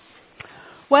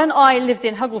 When I lived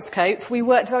in Hugglescote, we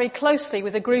worked very closely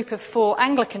with a group of 4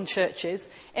 Anglican churches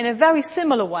in a very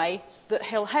similar way that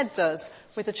Hillhead does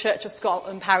with the Church of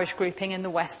Scotland parish grouping in the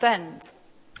West End.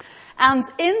 And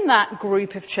in that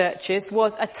group of churches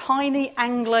was a tiny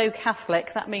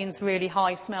Anglo-Catholic, that means really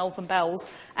high smells and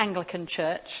bells, Anglican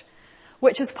church,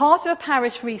 which as part of a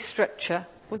parish restructure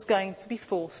was going to be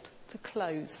forced to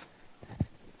close.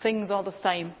 Things are the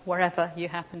same wherever you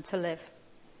happen to live.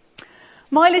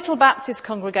 My little Baptist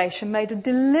congregation made a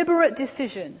deliberate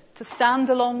decision to stand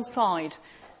alongside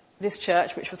this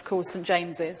church, which was called St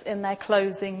James's, in their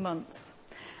closing months.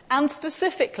 And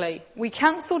specifically, we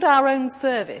cancelled our own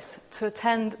service to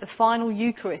attend the final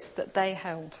Eucharist that they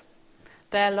held.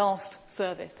 Their last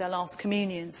service, their last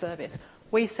communion service.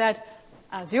 We said,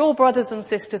 as your brothers and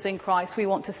sisters in Christ, we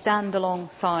want to stand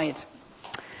alongside.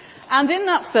 And in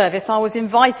that service, I was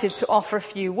invited to offer a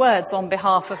few words on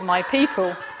behalf of my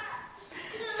people.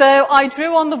 So I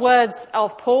drew on the words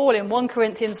of Paul in 1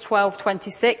 Corinthians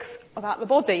 12:26 about the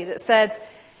body that said,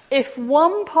 if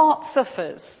one part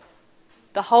suffers,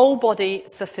 the whole body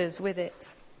suffers with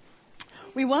it.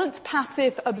 We weren't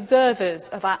passive observers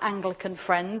of our Anglican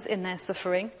friends in their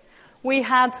suffering. We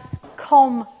had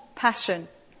compassion.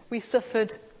 We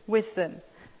suffered with them.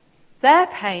 Their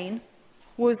pain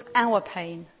was our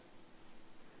pain.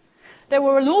 There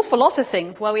were an awful lot of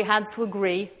things where we had to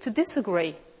agree to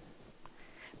disagree.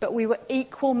 But we were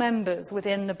equal members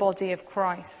within the body of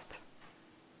Christ.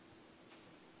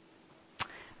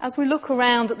 As we look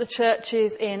around at the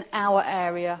churches in our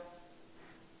area,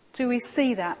 do we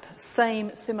see that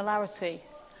same similarity?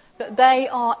 That they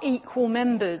are equal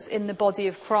members in the body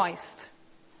of Christ,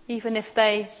 even if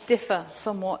they differ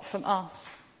somewhat from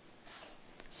us.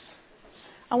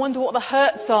 I wonder what the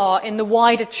hurts are in the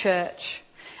wider church,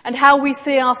 and how we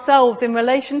see ourselves in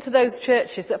relation to those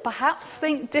churches that perhaps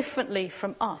think differently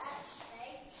from us.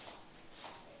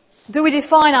 Do we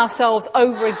define ourselves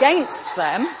over against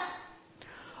them?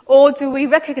 Or do we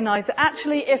recognise that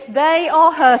actually if they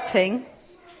are hurting,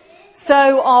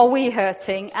 so are we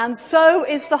hurting, and so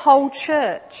is the whole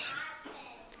church.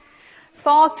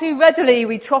 Far too readily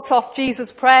we trot off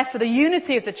Jesus' prayer for the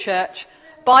unity of the church,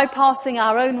 bypassing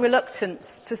our own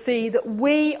reluctance to see that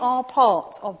we are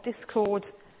part of discord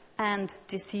and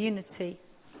disunity.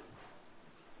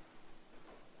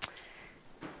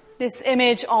 This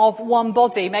image of one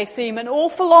body may seem an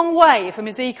awful long way from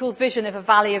Ezekiel's vision of a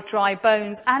valley of dry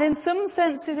bones, and in some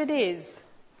senses it is.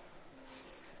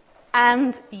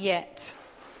 And yet,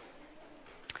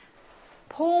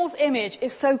 Paul's image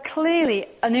is so clearly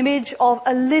an image of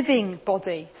a living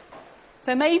body.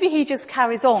 So maybe he just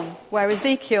carries on where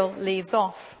Ezekiel leaves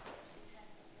off.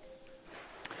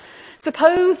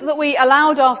 Suppose that we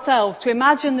allowed ourselves to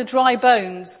imagine the dry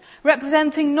bones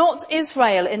representing not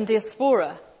Israel in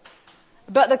diaspora,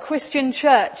 but the Christian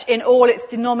church in all its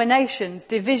denominations,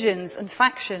 divisions and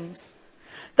factions.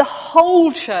 The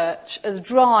whole church as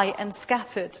dry and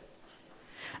scattered.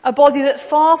 A body that,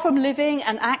 far from living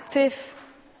and active,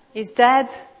 is dead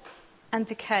and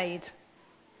decayed.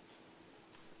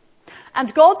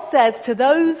 And God says to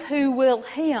those who will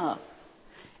hear,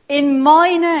 "In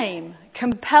my name,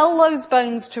 compel those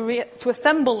bones to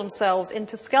assemble themselves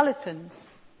into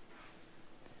skeletons."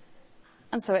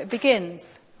 And so it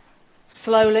begins.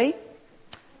 Slowly,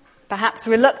 perhaps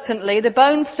reluctantly, the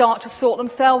bones start to sort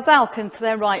themselves out into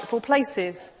their rightful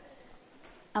places,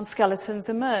 and skeletons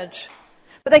emerge.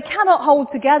 But they cannot hold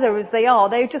together as they are.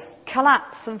 They just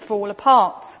collapse and fall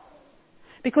apart.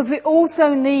 Because we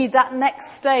also need that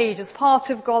next stage as part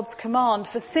of God's command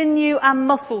for sinew and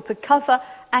muscle to cover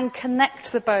and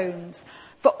connect the bones,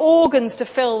 for organs to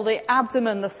fill the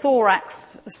abdomen, the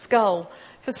thorax, the skull,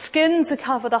 for skin to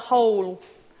cover the whole,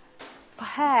 for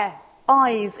hair,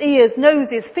 eyes, ears,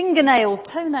 noses, fingernails,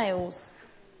 toenails.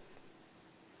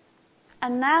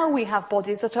 And now we have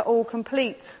bodies that are all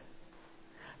complete.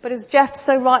 But as Jeff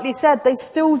so rightly said, they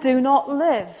still do not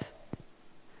live.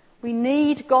 We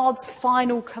need God's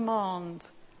final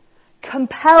command.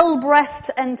 Compel breath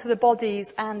to enter the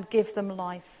bodies and give them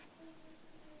life.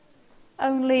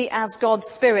 Only as God's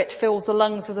Spirit fills the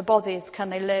lungs of the bodies can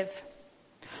they live.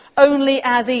 Only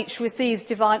as each receives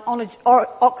divine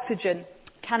oxygen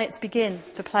can it begin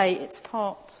to play its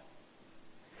part.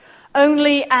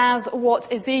 Only as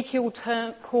what Ezekiel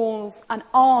calls an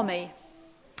army,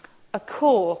 a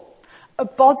corps, a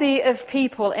body of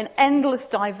people in endless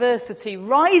diversity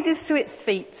rises to its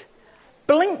feet,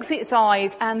 blinks its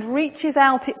eyes and reaches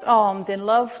out its arms in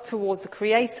love towards the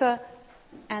Creator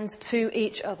and to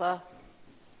each other,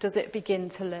 does it begin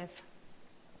to live.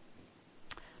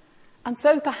 And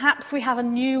so perhaps we have a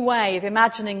new way of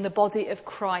imagining the body of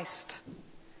Christ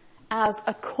as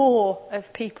a corps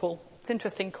of people. It's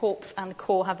interesting, corpse and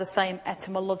corps have the same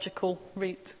etymological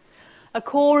root. A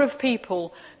corps of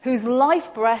people whose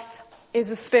life breath is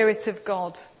the Spirit of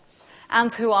God,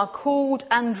 and who are called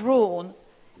and drawn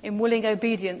in willing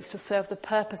obedience to serve the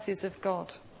purposes of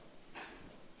God.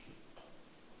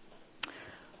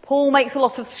 Paul makes a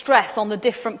lot of stress on the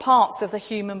different parts of the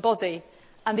human body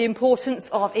and the importance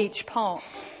of each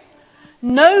part.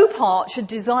 No part should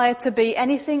desire to be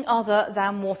anything other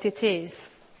than what it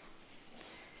is.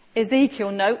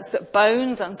 Ezekiel notes that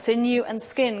bones and sinew and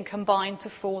skin combine to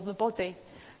form the body.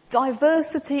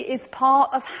 Diversity is part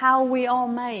of how we are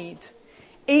made.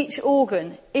 Each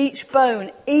organ, each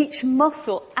bone, each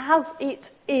muscle, as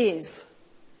it is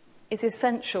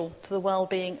essential to the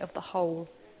well-being of the whole.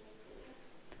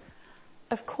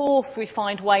 Of course, we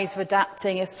find ways of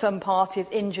adapting if some part is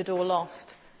injured or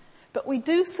lost, but we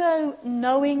do so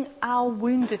knowing our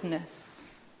woundedness.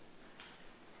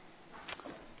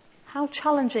 How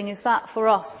challenging is that for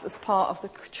us as part of the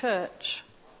church?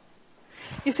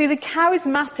 You see, the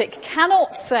charismatic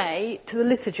cannot say to the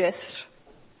liturgist,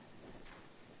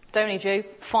 "Don't need you,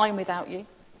 fine without you."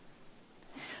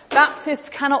 Baptists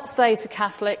cannot say to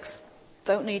Catholics,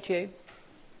 "Don't need you."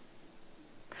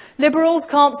 Liberals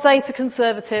can't say to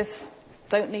Conservatives,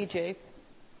 "Don't need you."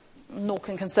 Nor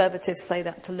can Conservatives say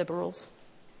that to Liberals.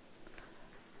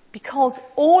 Because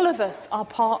all of us are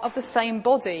part of the same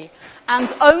body,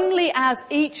 and only as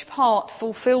each part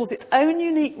fulfills its own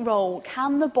unique role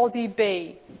can the body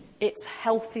be its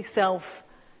healthy self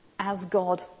as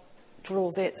God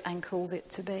draws it and calls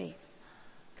it to be.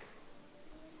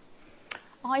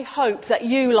 I hope that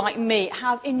you, like me,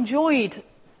 have enjoyed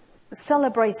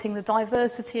celebrating the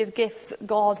diversity of gifts that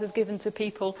God has given to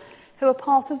people who are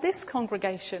part of this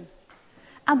congregation.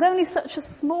 And only such a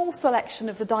small selection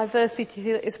of the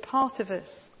diversity that is part of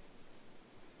us.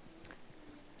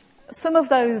 Some of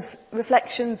those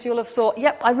reflections you'll have thought,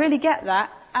 yep, I really get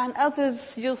that. And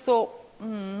others you'll thought,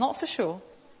 not so sure.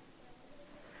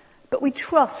 but we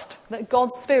trust that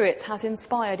God's Spirit has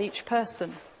inspired each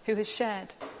person who has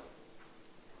shared.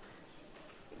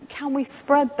 Can we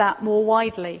spread that more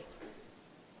widely?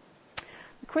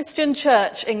 The Christian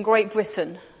church in Great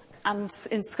Britain, and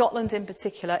in Scotland in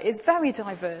particular, is very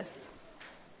diverse.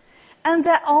 And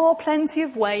there are plenty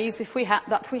of ways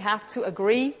that we have to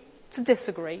agree to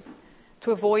disagree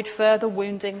to avoid further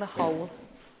wounding the whole.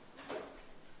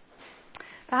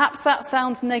 Perhaps that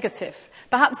sounds negative.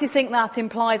 Perhaps you think that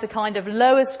implies a kind of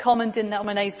lowest common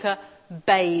denominator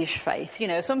beige faith,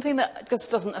 something that just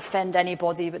doesn't offend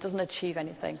anybody but doesn't achieve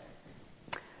anything.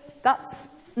 That's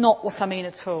not what I mean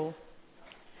at all.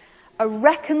 A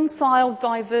reconciled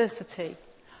diversity,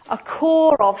 a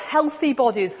core of healthy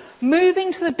bodies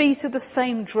moving to the beat of the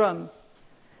same drum,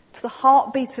 to the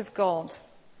heartbeat of God,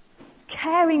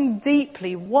 caring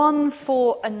deeply one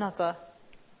for another.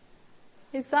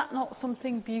 Is that not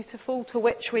something beautiful to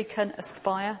which we can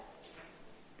aspire?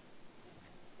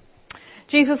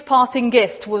 Jesus' parting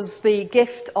gift was the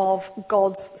gift of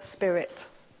God's Spirit,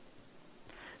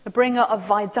 the bringer of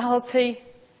vitality,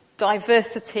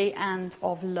 diversity, and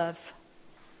of love.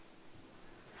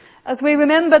 As we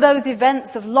remember those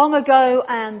events of long ago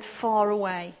and far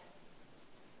away,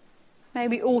 may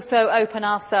we also open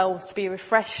ourselves to be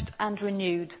refreshed and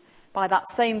renewed by that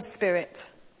same Spirit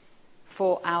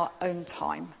for our own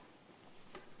time.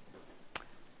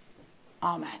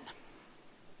 Amen.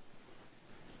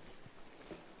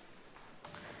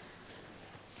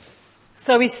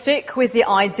 So we stick with the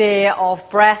idea of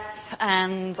breath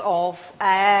and of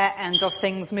air and of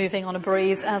things moving on a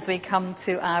breeze as we come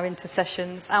to our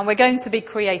intercessions. And we're going to be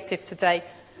creative today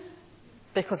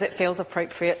because it feels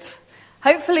appropriate.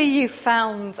 Hopefully you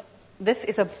found this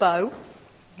is a bow.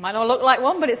 Might not look like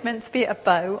one, but it's meant to be a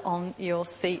bow on your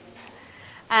seat.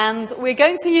 And we're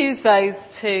going to use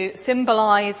those to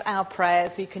symbolise our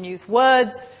prayers. You can use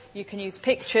words, you can use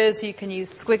pictures, you can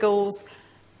use squiggles.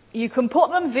 You can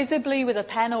put them visibly with a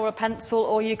pen or a pencil,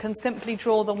 or you can simply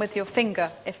draw them with your finger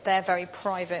if they're very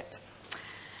private.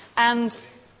 And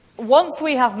once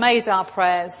we have made our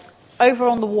prayers, over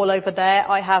on the wall over there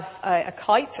I have a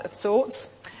kite of sorts,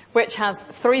 which has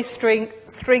 3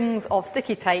 strings of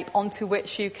sticky tape onto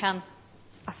which you can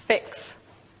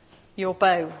affix your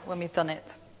bow when we've done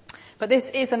it. But this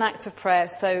is an act of prayer,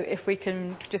 so if we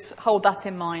can just hold that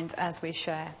in mind as we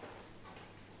share.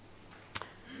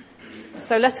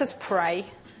 So let us pray.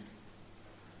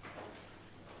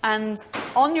 And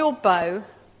on your bow,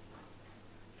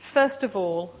 first of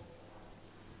all,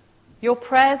 your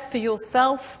prayers for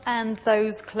yourself and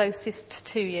those closest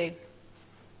to you.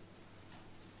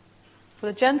 For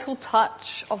the gentle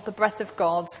touch of the breath of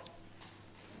God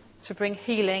to bring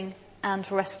healing and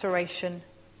restoration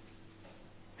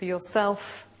for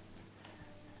yourself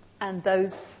and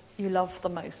those you love the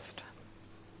most.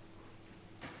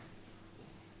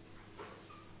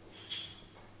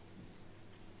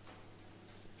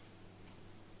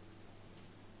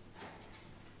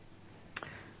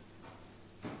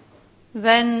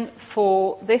 Then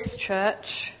for this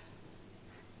church,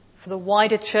 for the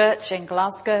wider church in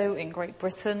Glasgow, in Great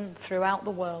Britain, throughout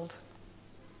the world,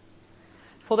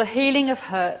 for the healing of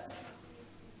hurts,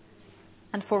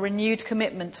 and for renewed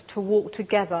commitment to walk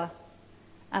together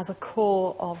as a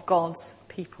core of God's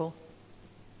people.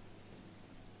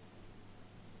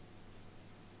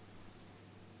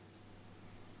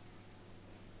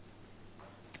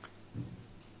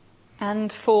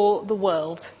 And for the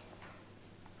world,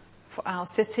 for our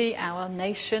city, our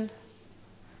nation,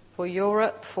 for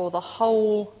Europe, for the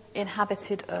whole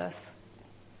inhabited earth,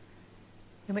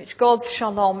 in which God's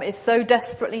shalom is so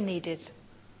desperately needed,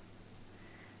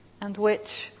 and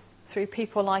which, through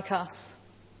people like us,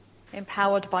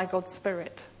 empowered by God's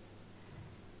Spirit,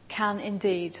 can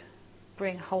indeed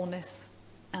bring wholeness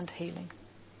and healing.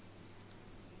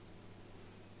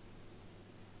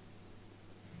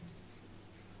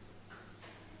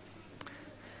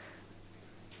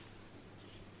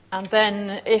 And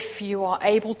then if you are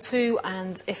able to,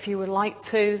 and if you would like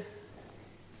to,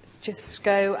 just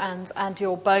go and add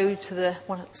your bow to the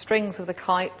strings of the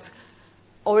kite.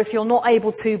 Or if you're not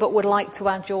able to but would like to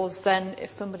add yours, then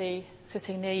if somebody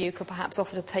sitting near you could perhaps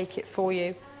offer to take it for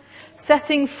you.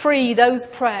 Setting free those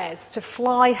prayers to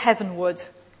fly heavenward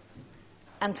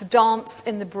and to dance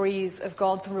in the breeze of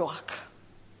God's ruach,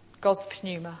 God's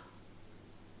pneuma,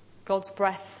 God's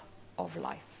breath of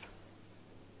life.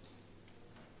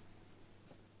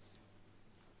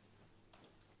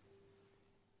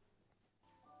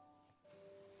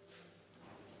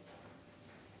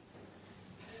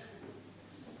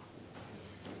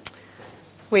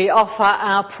 We offer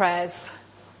our prayers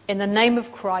in the name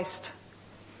of Christ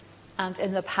and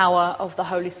in the power of the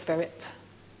Holy Spirit.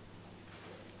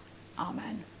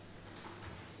 Amen.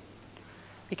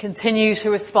 We continue to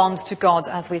respond to God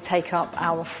as we take up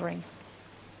our offering.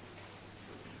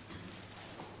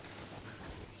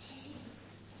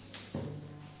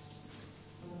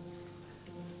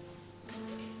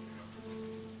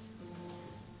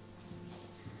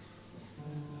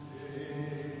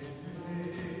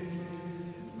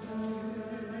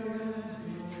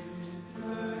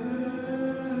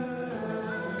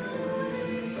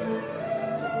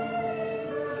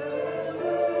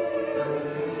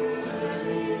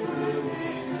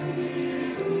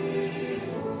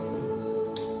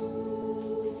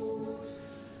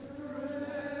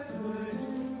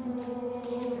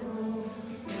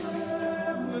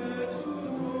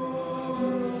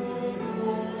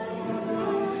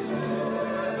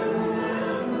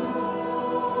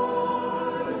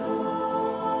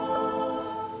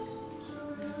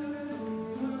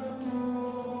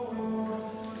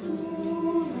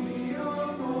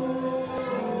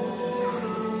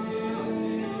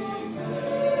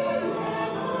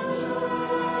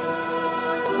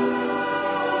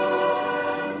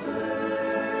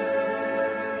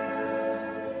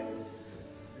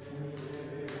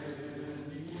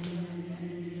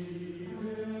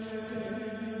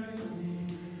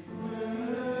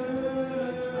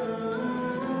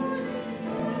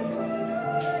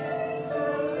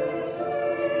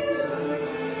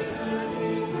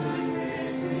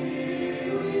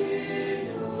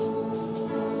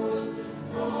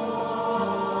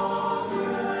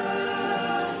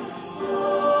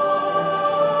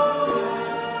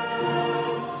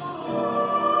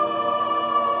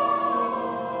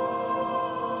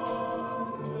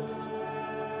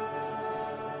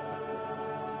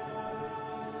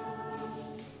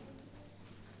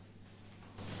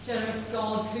 Generous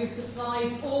God, who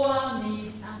supplies all our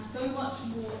needs and so much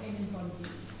more in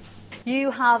abundance.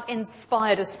 You have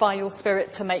inspired us by your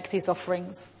Spirit to make these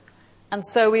offerings. And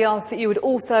so we ask that you would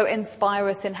also inspire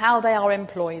us in how they are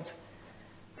employed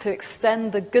to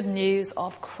extend the good news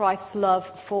of Christ's love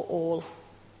for all.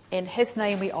 In his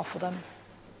name we offer them.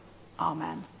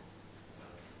 Amen.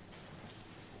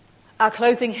 Our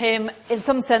closing hymn, in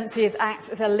some senses, acts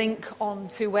as a link on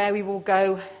to where we will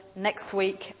go next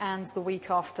week and the week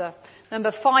after.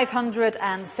 Number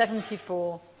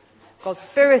 574. God's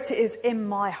Spirit is in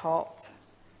my heart.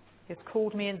 He has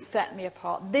called me and set me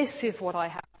apart. This is what I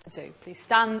have to do. Please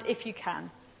stand if you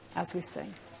can as we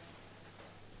sing.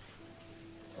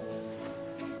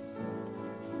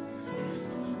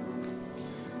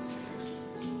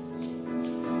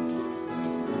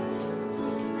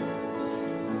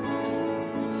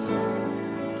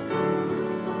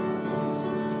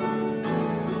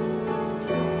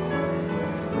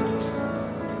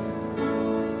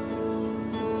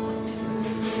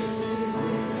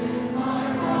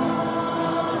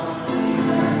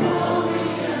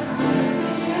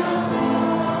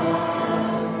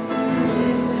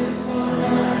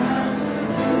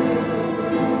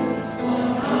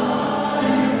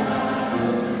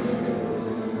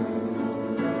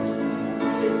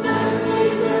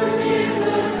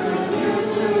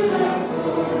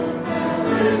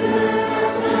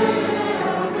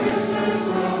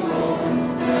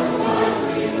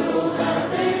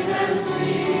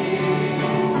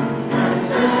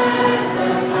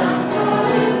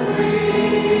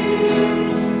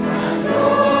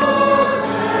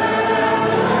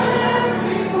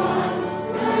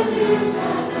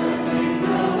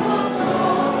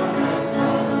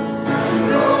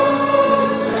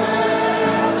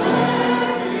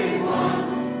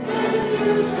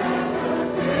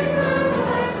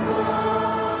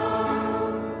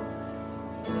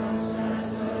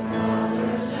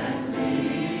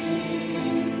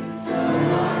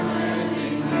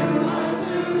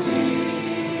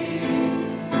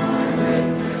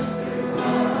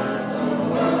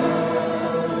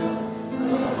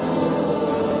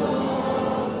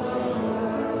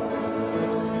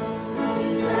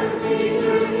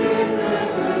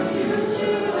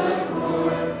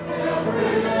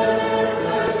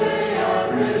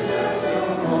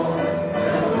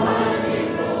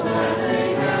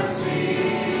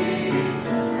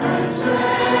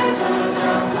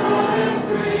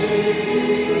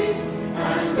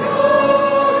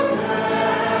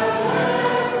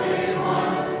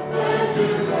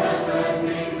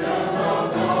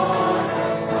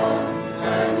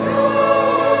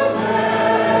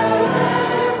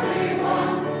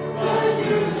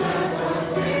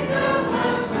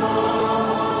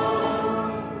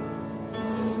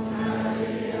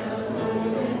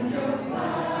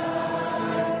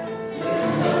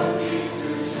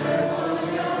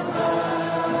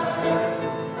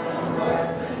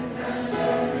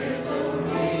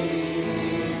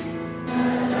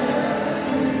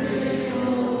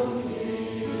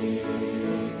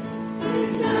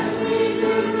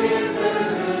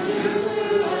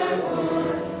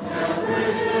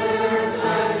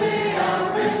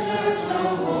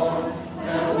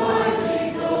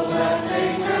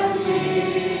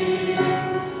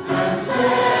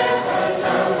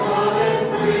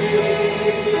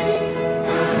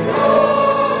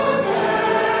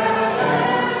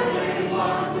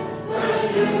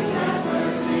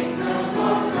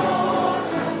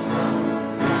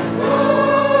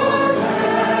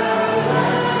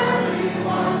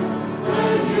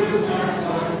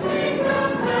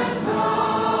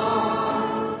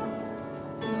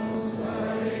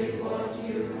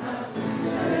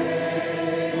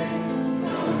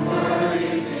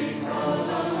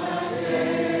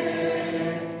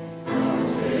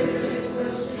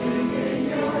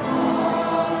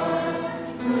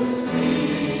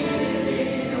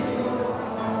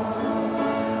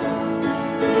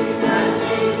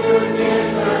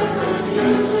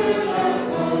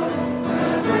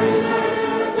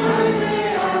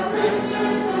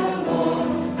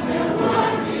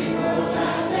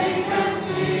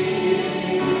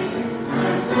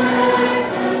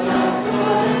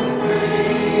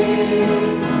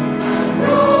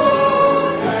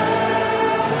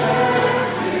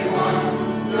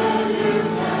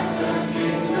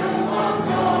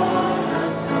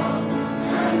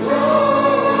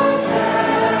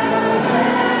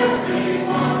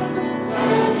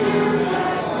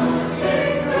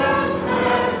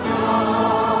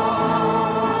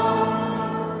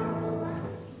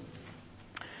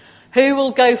 Who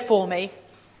will go for me,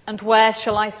 and where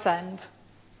shall I send?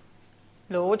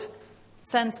 Lord,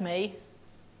 send me,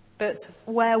 but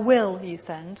where will you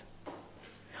send?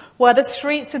 Where the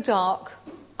streets are dark,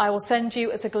 I will send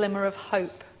you as a glimmer of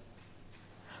hope.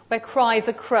 Where cries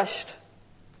are crushed,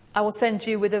 I will send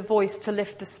you with a voice to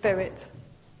lift the spirit.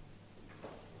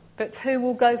 But who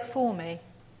will go for me?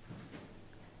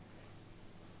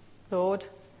 Lord,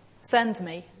 send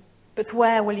me, but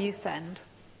where will you send?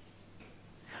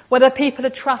 Where the people are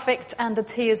trafficked and the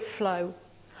tears flow,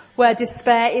 where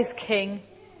despair is king,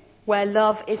 where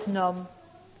love is numb,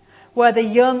 where the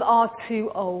young are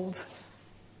too old.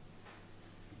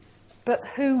 But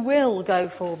who will go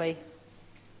for me?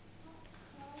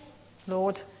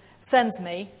 Lord, send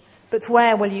me, but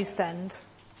where will you send?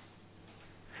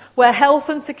 Where health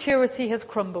and security has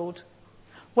crumbled,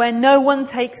 where no one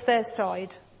takes their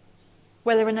side,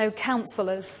 where there are no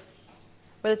counsellors,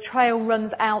 where the trail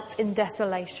runs out in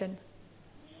desolation.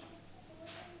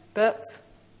 But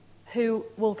who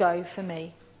will go for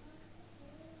me?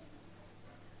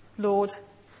 Lord,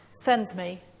 send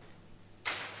me.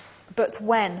 But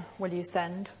when will you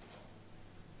send?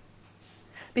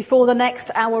 Before the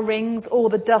next hour rings or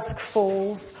the dusk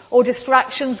falls or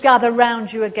distractions gather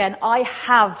round you again, I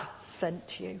have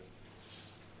sent you.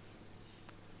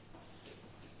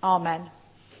 Amen.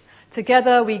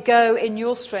 Together we go in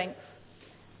your strength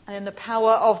and in the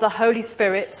power of the Holy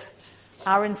Spirit,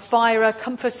 our inspirer,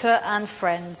 comforter and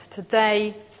friend,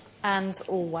 today and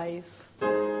always.